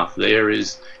other path there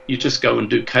is you just go and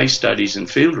do case studies and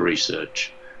field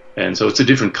research. And so it's a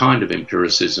different kind of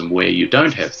empiricism where you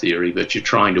don't have theory, but you're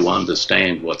trying to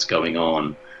understand what's going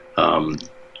on.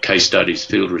 Case studies,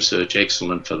 field research,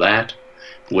 excellent for that.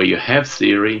 Where you have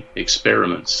theory,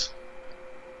 experiments.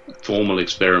 Formal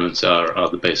experiments are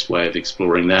the best way of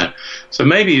exploring that. So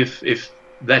maybe if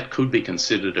that could be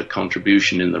considered a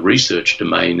contribution in the research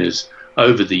domain is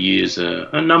over the years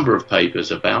a number of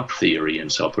papers about theory in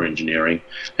software engineering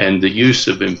and the use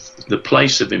of the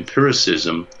place of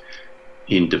empiricism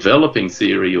in developing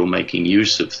theory or making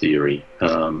use of theory.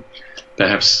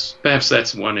 Perhaps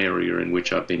that's one area in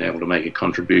which I've been able to make a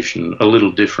contribution a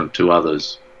little different to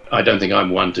others. I don't think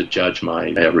I'm one to judge my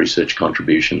research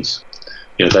contributions.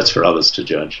 That's for others to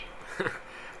judge.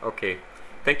 Okay,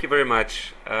 thank you very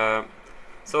much.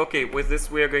 Okay, with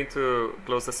this we are going to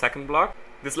close the second block.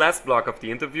 This last block of the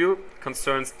interview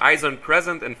concerns ISERN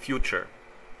present and future.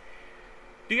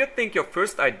 Do you think your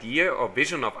first idea or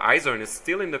vision of ISERN is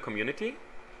still in the community?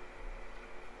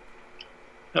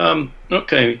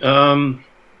 Okay,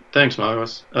 thanks,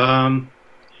 Marcos.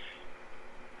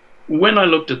 When I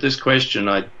looked at this question,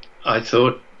 I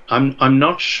thought I'm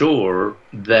not sure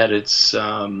that it's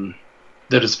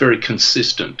very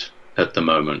consistent at the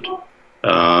moment,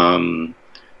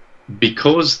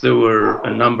 because there were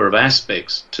a number of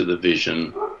aspects to the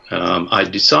vision. I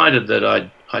decided that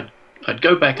I'd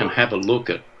go back and have a look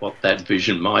at what that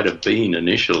vision might have been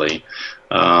initially,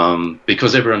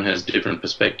 because everyone has different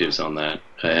perspectives on that.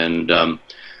 And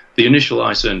the initial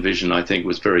ISERN vision, I think,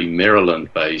 was very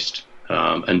Maryland-based.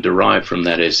 and derived from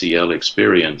that SEL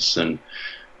experience. And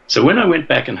so when I went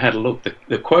back and had a look,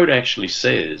 the quote actually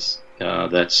says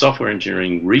that software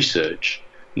engineering research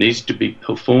needs to be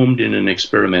performed in an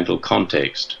experimental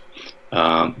context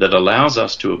that allows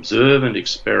us to observe and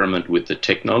experiment with the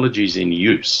technologies in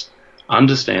use,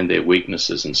 understand their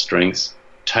weaknesses and strengths,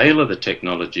 tailor the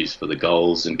technologies for the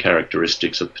goals and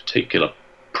characteristics of particular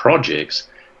projects,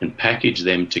 and package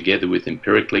them together with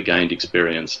empirically gained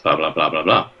experience, blah, blah, blah, blah,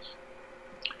 blah.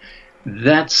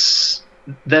 That's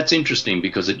interesting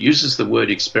because it uses the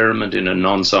word experiment in a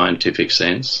non-scientific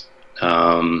sense.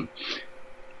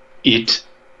 It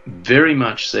very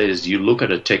much says you look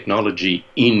at a technology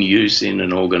in use in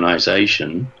an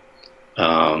organization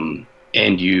and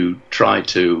you try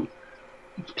to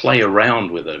play around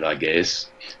with it, I guess,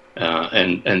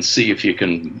 and see if you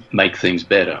can make things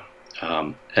better.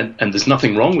 And there's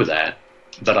nothing wrong with that,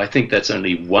 but I think that's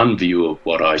only one view of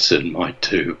what ISERN might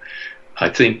do. I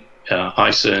think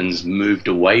ISERN's moved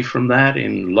away from that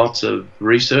in lots of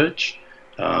research,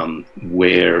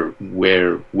 where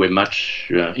we're much,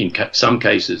 in some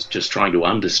cases, just trying to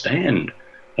understand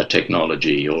a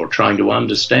technology or trying to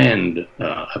understand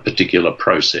a particular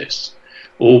process.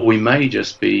 Or we may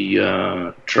just be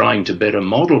trying to better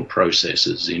model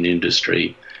processes in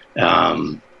industry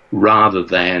rather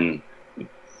than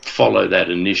follow that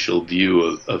initial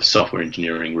view of software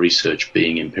engineering research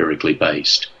being empirically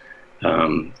based.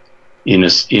 In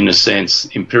a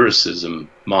sense, empiricism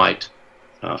might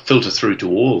filter through to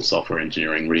all software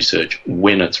engineering research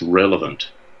when it's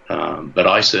relevant, but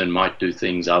ISERN might do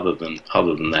things other than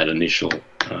that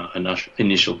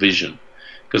initial vision,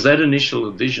 because that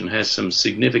initial vision has some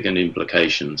significant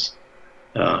implications.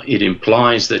 It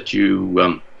implies that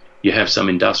you have some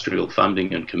industrial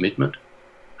funding and commitment,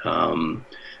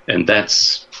 and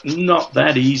that's not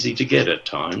that easy to get at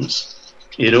times.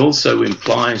 It also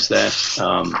implies that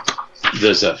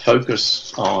there's a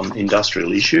focus on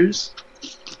industrial issues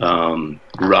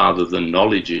rather than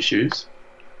knowledge issues.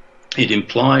 It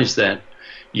implies that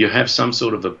you have some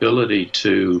sort of ability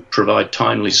to provide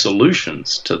timely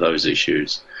solutions to those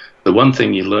issues. The one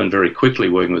thing you learn very quickly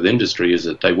working with industry is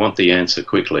that they want the answer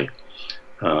quickly,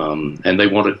 and they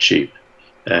want it cheap,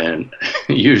 and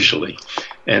usually.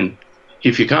 And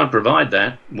if you can't provide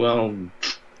that, well,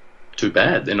 too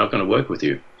bad, they're not going to work with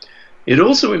you. It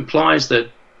also implies that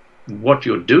what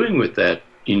you're doing with that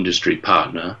industry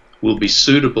partner will be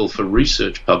suitable for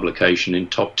research publication in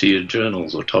top-tier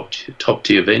journals or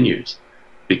top-tier venues,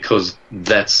 because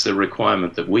that's the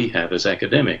requirement that we have as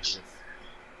academics.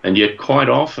 And yet quite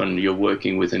often you're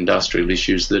working with industrial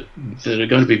issues that are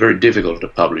going to be very difficult to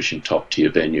publish in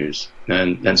top-tier venues.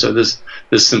 And so there's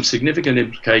some significant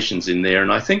implications in there,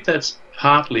 and I think that's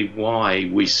partly why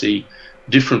we see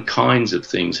different kinds of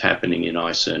things happening in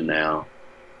ISERN now,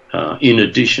 in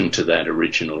addition to that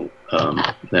original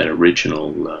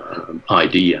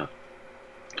idea.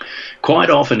 Quite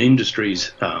often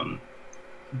industries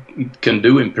can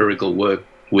do empirical work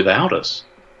without us.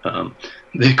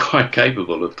 They're quite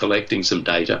capable of collecting some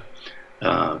data.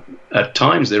 At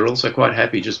times they're also quite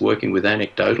happy just working with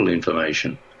anecdotal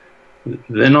information.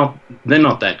 They're not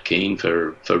that keen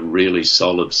for really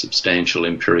solid, substantial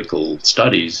empirical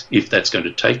studies if that's going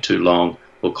to take too long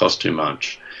or cost too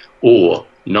much, or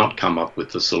not come up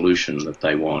with the solution that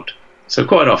they want. So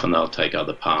quite often they'll take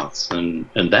other paths, and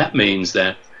that means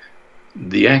that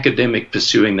the academic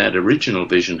pursuing that original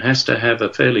vision has to have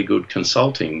a fairly good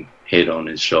consulting head on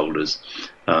his shoulders,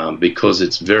 because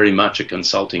it's very much a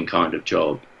consulting kind of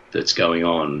job that's going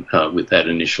on with that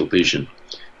initial vision.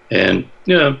 And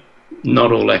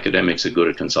not all academics are good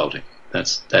at consulting.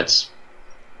 That's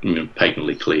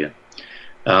patently clear.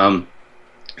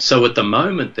 So at the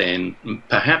moment then,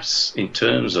 perhaps in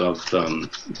terms of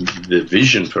the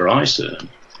vision for ISERN,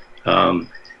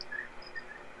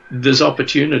 there's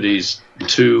opportunities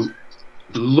to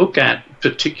look at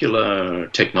particular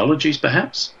technologies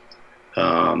perhaps,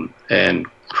 and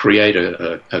create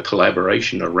a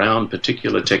collaboration around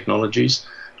particular technologies.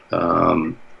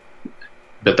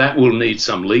 But that will need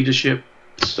some leadership,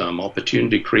 some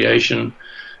opportunity creation,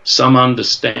 some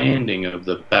understanding of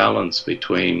the balance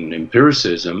between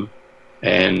empiricism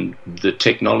and the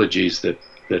technologies that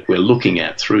we're looking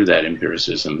at through that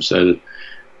empiricism. So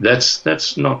that's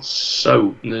not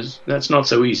so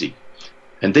easy.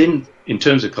 And then in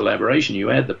terms of collaboration,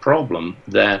 you add the problem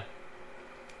that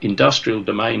industrial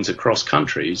domains across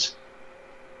countries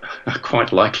are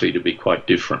quite likely to be quite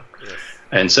different. Yes.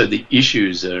 And so the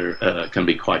issues can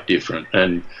be quite different.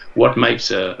 And what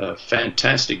makes a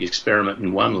fantastic experiment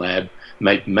in one lab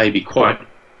may be quite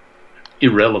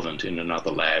irrelevant in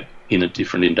another lab in a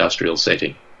different industrial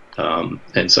setting.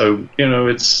 And so,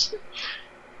 it's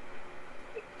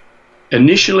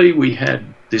initially we had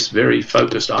this very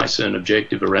focused ISERN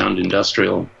objective around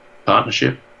industrial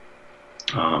partnership.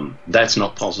 That's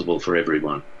not possible for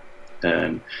everyone,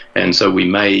 and so we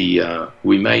may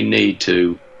need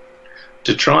to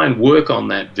try and work on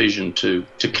that vision to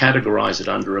categorize it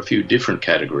under a few different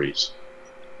categories.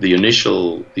 The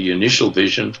initial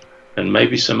vision, and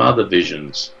maybe some other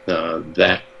visions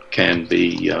that can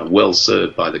be well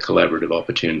served by the collaborative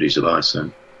opportunities of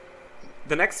ISERN.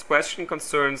 The next question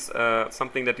concerns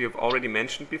something that you have already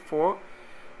mentioned before,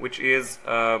 which is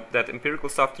that empirical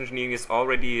software engineering is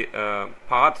already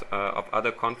part of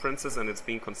other conferences and it's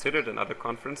being considered in other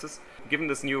conferences. Given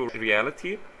this new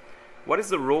reality, what is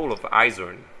the role of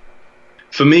ISERN?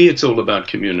 For me, it's all about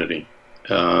community.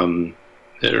 A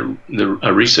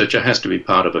researcher has to be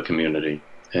part of a community,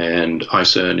 and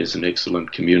ISERN is an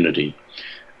excellent community.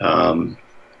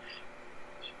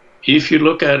 If you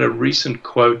look at a recent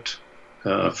quote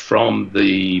from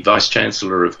the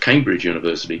Vice-Chancellor of Cambridge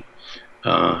University,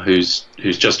 who's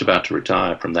just about to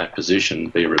retire from that position,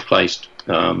 be replaced.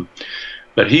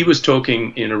 But he was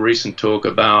talking in a recent talk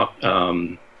about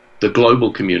the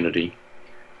global community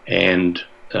and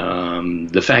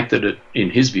the fact that, in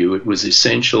his view, it was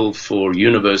essential for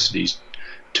universities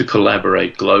to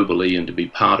collaborate globally and to be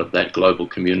part of that global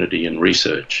community in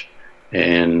research.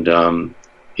 And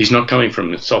he's not coming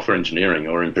from software engineering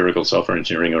or empirical software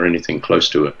engineering or anything close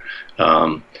to it.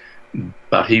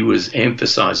 But he was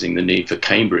emphasizing the need for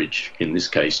Cambridge, in this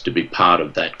case, to be part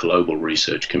of that global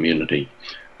research community.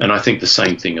 And I think the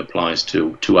same thing applies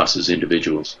to us as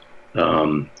individuals.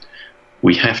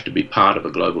 We have to be part of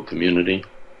a global community.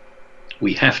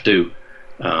 We have to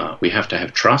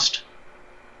have trust,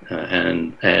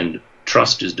 and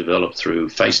trust is developed through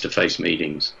face-to-face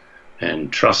meetings,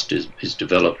 and trust is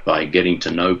developed by getting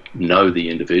to know the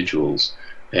individuals,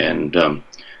 and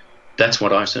that's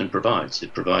what ISERN provides.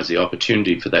 It provides the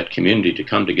opportunity for that community to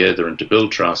come together and to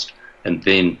build trust, and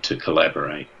then to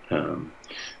collaborate.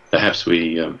 Perhaps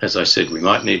as I said, we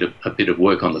might need a bit of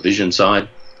work on the vision side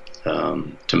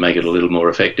to make it a little more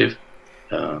effective,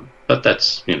 but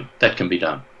that can be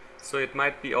done. So it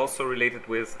might be also related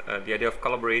with the idea of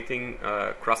collaborating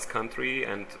cross-country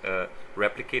and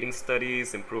replicating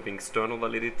studies, improving external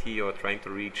validity, or trying to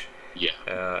reach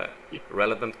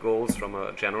relevant goals from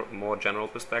a more general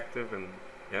perspective. And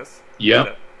yes,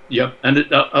 and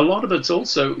a lot of it's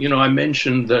also, I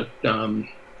mentioned that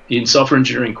in software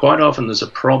engineering, quite often there's a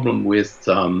problem with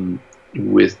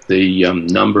the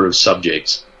number of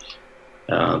subjects,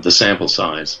 the sample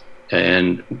size,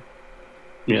 and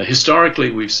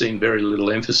historically we've seen very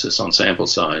little emphasis on sample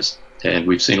size, and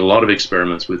we've seen a lot of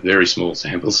experiments with very small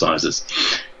sample sizes,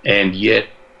 and yet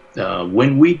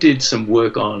when we did some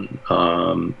work on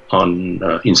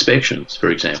inspections, for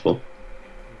example,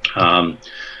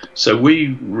 so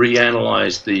we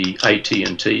reanalyzed the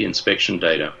AT&T inspection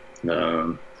data.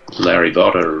 Larry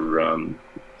Votter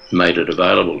made it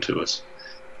available to us,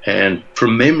 and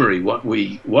from memory, what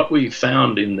we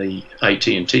found in the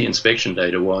AT&T inspection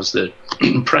data was that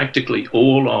practically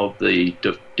all of the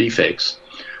defects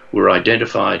were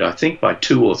identified, I think, by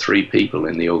 2 or 3 people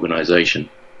in the organization.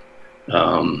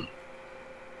 They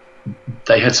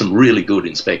had some really good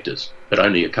inspectors, but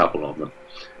only a couple of them.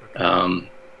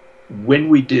 When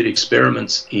we did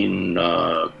experiments in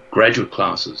graduate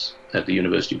classes at the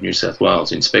University of New South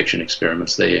Wales, inspection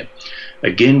experiments there,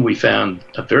 again we found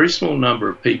a very small number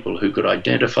of people who could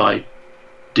identify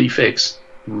defects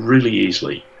really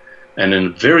easily, and a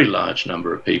very large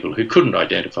number of people who couldn't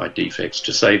identify defects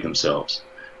to save themselves.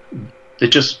 They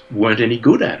just weren't any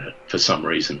good at it for some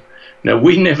reason. Now,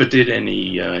 we never did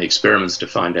any experiments to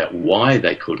find out why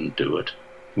they couldn't do it.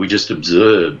 We just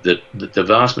observed that the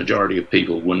vast majority of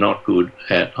people were not good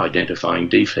at identifying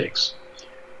defects,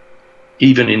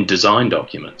 even in design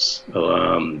documents,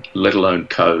 let alone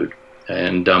code.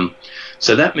 And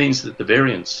so that means that the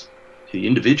variance, the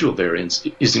individual variance,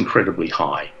 is incredibly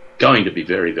high, going to be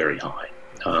very, very high,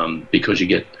 because you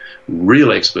get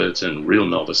real experts and real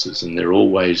novices, and they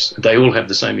all have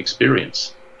the same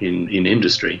experience in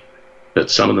industry, but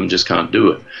some of them just can't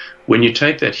do it. When you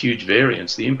take that huge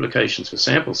variance, the implications for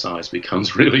sample size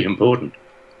becomes really important.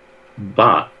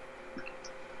 But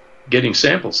getting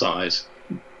sample size,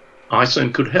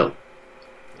 ISERN could help.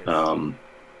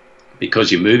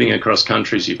 Because you're moving across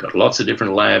countries, you've got lots of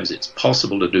different labs, it's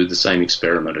possible to do the same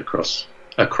experiment across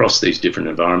these different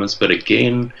environments, but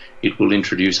again, it will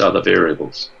introduce other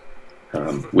variables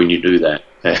when you do that.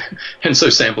 And so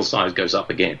sample size goes up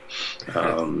again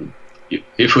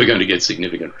if we're going to get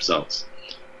significant results.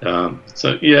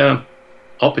 So yeah,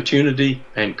 opportunity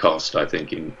and cost, I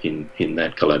think, in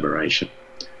that collaboration.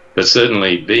 But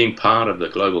certainly being part of the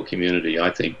global community,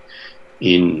 I think,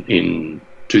 in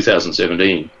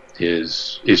 2017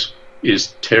 is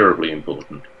terribly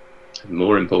important.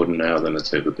 More important now than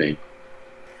it's ever been.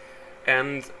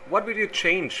 And what would you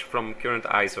change from current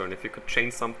ISERN? If you could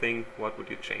change something, what would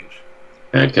you change?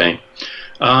 Okay.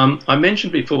 I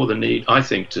mentioned before the need, I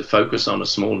think, to focus on a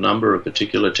small number of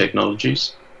particular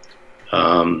technologies.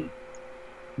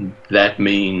 That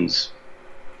means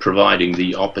providing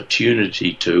the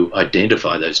opportunity to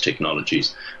identify those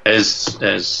technologies.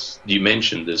 As you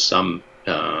mentioned, there's some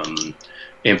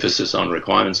emphasis on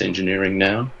requirements engineering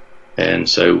now. And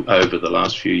so over the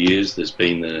last few years, there's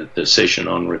been the session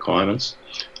on requirements.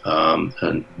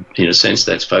 And in a sense,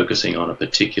 that's focusing on a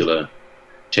particular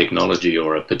technology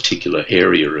or a particular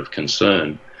area of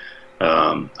concern.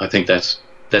 I think that's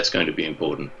going to be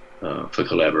important for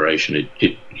collaboration.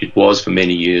 It was for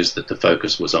many years that the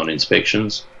focus was on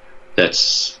inspections.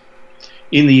 That's,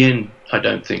 in the end, I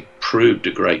don't think proved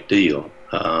a great deal.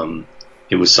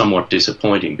 It was somewhat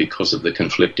disappointing because of the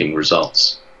conflicting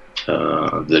results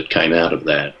that came out of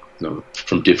that,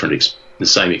 from different the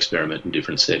same experiment in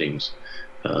different settings.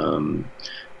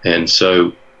 And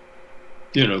so,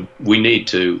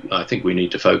 I think we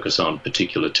need to focus on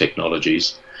particular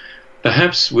technologies.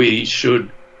 Perhaps we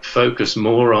should focus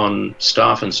more on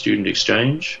staff and student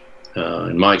exchange.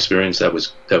 In my experience, that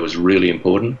was really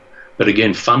important. But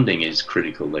again, funding is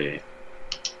critical there.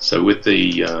 So with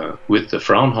the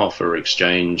Fraunhofer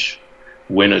exchange,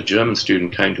 when a German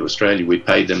student came to Australia, we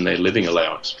paid them their living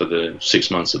allowance for the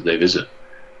 6 months of their visit.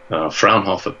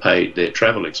 Fraunhofer paid their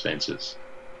travel expenses,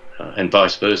 and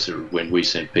vice versa. When we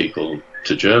sent people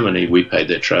to Germany, we paid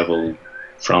their travel,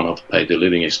 Fraunhofer paid their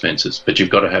living expenses. But you've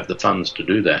got to have the funds to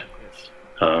do that.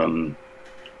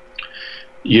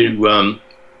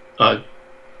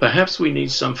 Perhaps we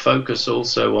need some focus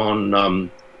also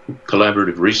on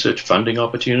collaborative research funding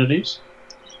opportunities.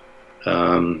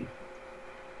 I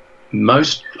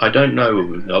don't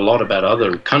know a lot about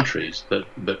other countries, but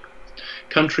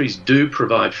countries do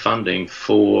provide funding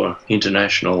for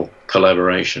international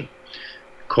collaboration.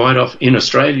 Quite often, in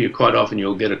Australia, quite often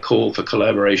you'll get a call for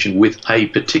collaboration with a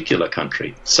particular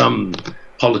country. Some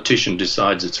politician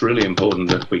decides it's really important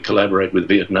that we collaborate with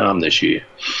Vietnam this year.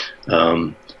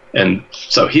 And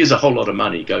so here's a whole lot of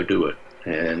money, go do it.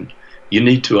 And you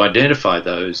need to identify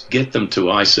those, get them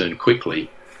to ISERN quickly,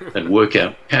 and work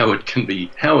out how it can be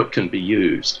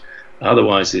used.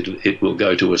 Otherwise, it will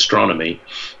go to astronomy,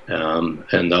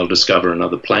 and they'll discover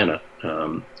another planet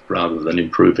rather than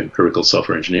improve empirical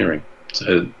software engineering.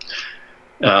 So,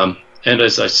 and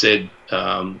as I said,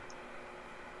 I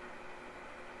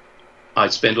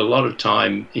spent a lot of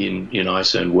time in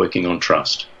ISERN working on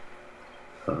trust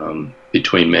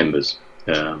between members.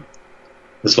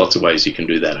 There's lots of ways you can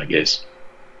do that, I guess.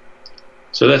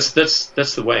 So that's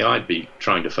the way I'd be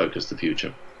trying to focus the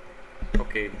future.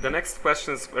 Okay, the next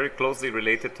question is very closely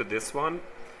related to this one.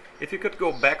 If you could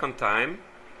go back on time,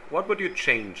 what would you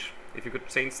change? If you could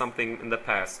change something in the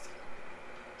past?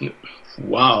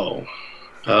 Wow.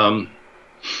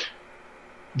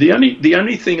 The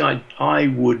only thing I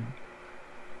would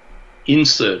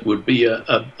insert would be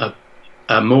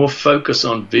a more focus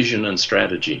on vision and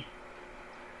strategy.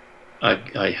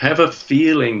 I have a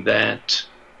feeling that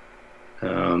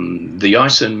the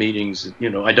ISERN meetings,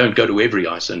 I don't go to every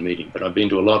ISERN meeting, but I've been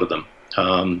to a lot of them.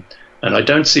 And I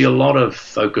don't see a lot of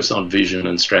focus on vision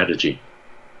and strategy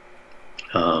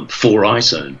for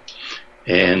ISERN.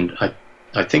 And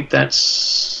I think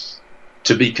that's,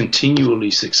 to be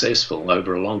continually successful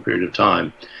over a long period of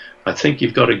time, I think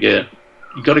you've got to get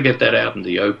that out in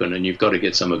the open, and you've got to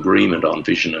get some agreement on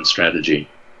vision and strategy,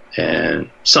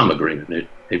 and some agreement.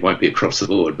 It won't be across the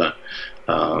board, but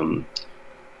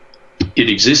it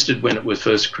existed when it was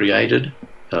first created.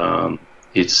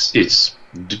 It's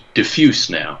diffuse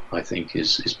now, I think,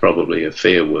 is probably a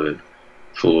fair word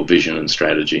for vision and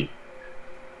strategy.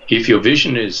 If your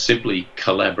vision is simply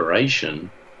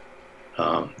collaboration,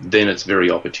 then it's very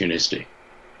opportunistic.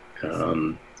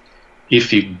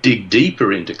 If you dig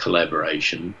deeper into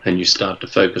collaboration and you start to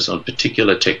focus on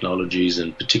particular technologies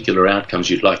and particular outcomes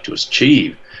you'd like to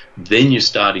achieve, then you're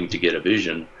starting to get a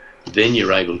vision. Then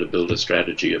you're able to build a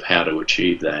strategy of how to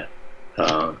achieve that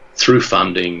through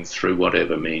funding, through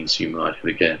whatever means you might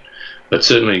ever get. But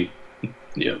certainly,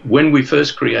 when we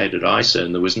first created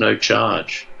ISERN, there was no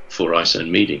charge for ISERN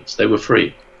meetings. They were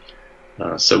free.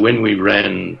 So when we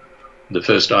ran the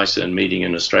first ISERN meeting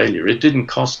in Australia, it didn't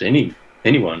cost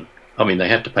anyone. I mean, they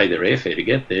had to pay their airfare to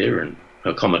get there and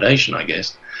accommodation, I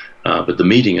guess. But the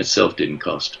meeting itself didn't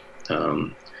cost.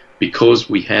 Because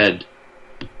we had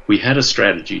we had a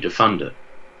strategy to fund it.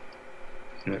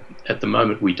 At the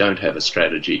moment, we don't have a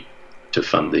strategy to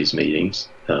fund these meetings,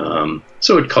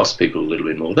 so it costs people a little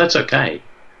bit more. That's okay.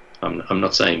 I'm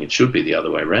not saying it should be the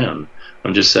other way around.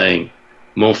 I'm just saying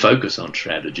more focus on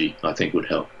strategy, I think, would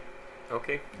help.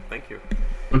 Okay, thank you.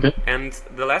 Okay. And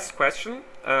the last question,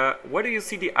 where do you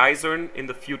see the ISERN in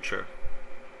the future?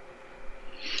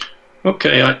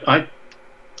 Okay, I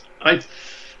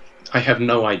have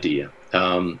no idea.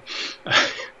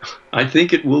 I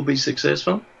think it will be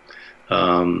successful.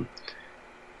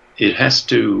 It has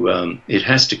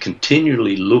to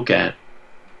continually look at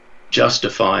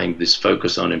justifying this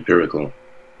focus on empirical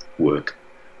work.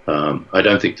 I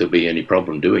don't think there'll be any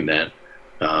problem doing that,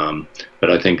 but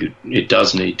I think it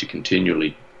does need to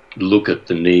continually look at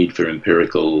the need for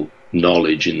empirical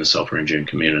knowledge in the software engineering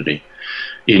community.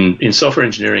 In software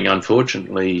engineering,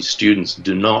 unfortunately, students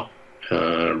do not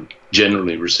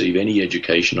generally receive any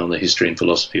education on the history and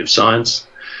philosophy of science.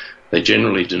 They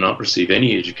generally do not receive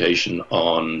any education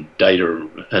on data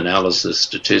analysis,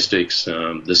 statistics,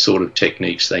 the sort of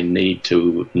techniques they need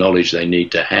to, knowledge they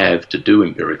need to have to do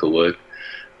empirical work.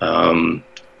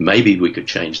 Maybe we could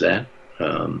change that.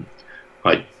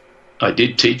 I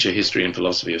did teach a history and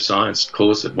philosophy of science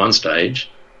course at one stage,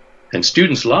 and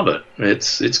students love it.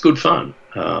 It's good fun.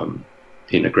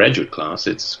 In a graduate class,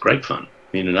 it's great fun.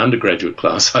 In an undergraduate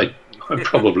class, I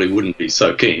probably wouldn't be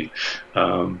so keen.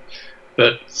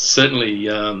 But certainly,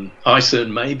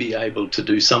 ISERN may be able to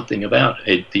do something about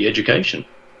the education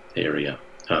area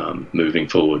moving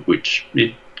forward, which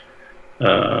it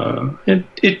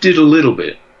did a little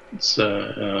bit.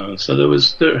 So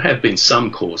there have been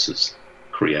some courses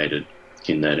created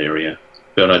in that area,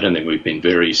 but I don't think we've been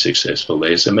very successful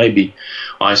there. So maybe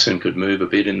ISERN could move a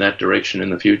bit in that direction in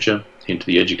the future, into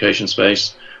the education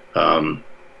space.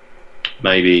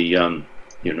 Maybe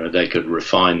they could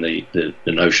refine the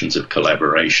notions of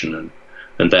collaboration,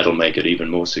 and that'll make it even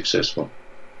more successful.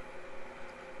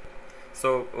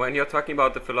 So when you're talking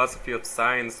about the philosophy of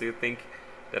science, do you think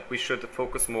that we should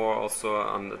focus more also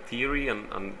on the theory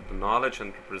and on the knowledge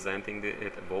and representing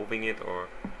it, evolving it, or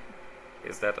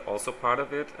is that also part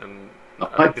of it? And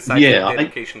besides the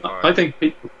education part, I think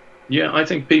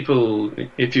people,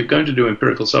 if you're going to do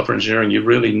empirical software engineering, you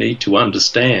really need to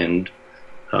understand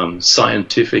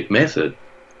scientific method,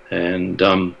 and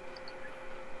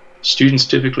students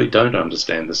typically don't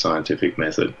understand the scientific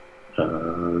method.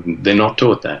 They're not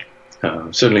taught that.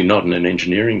 Certainly not in an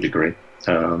engineering degree.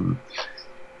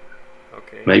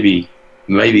 Okay. Maybe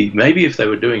if they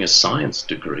were doing a science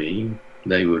degree,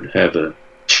 they would have a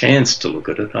chance to look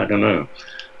at it. I don't know.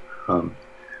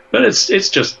 But it's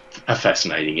just a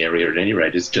fascinating area at any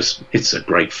rate. It's a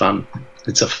great fun.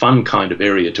 It's a fun kind of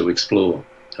area to explore,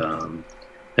 and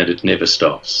it never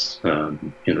stops.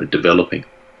 Developing.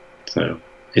 So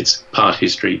it's part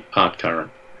history, part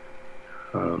current.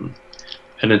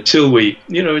 And until we,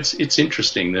 it's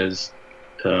interesting. There's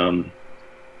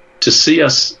to see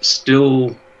us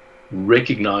still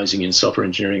recognizing in software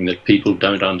engineering that people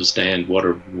don't understand what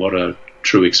a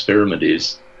true experiment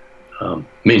is,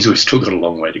 means we've still got a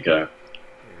long way to go.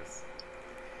 Yes.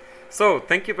 So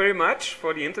thank you very much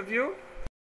for the interview.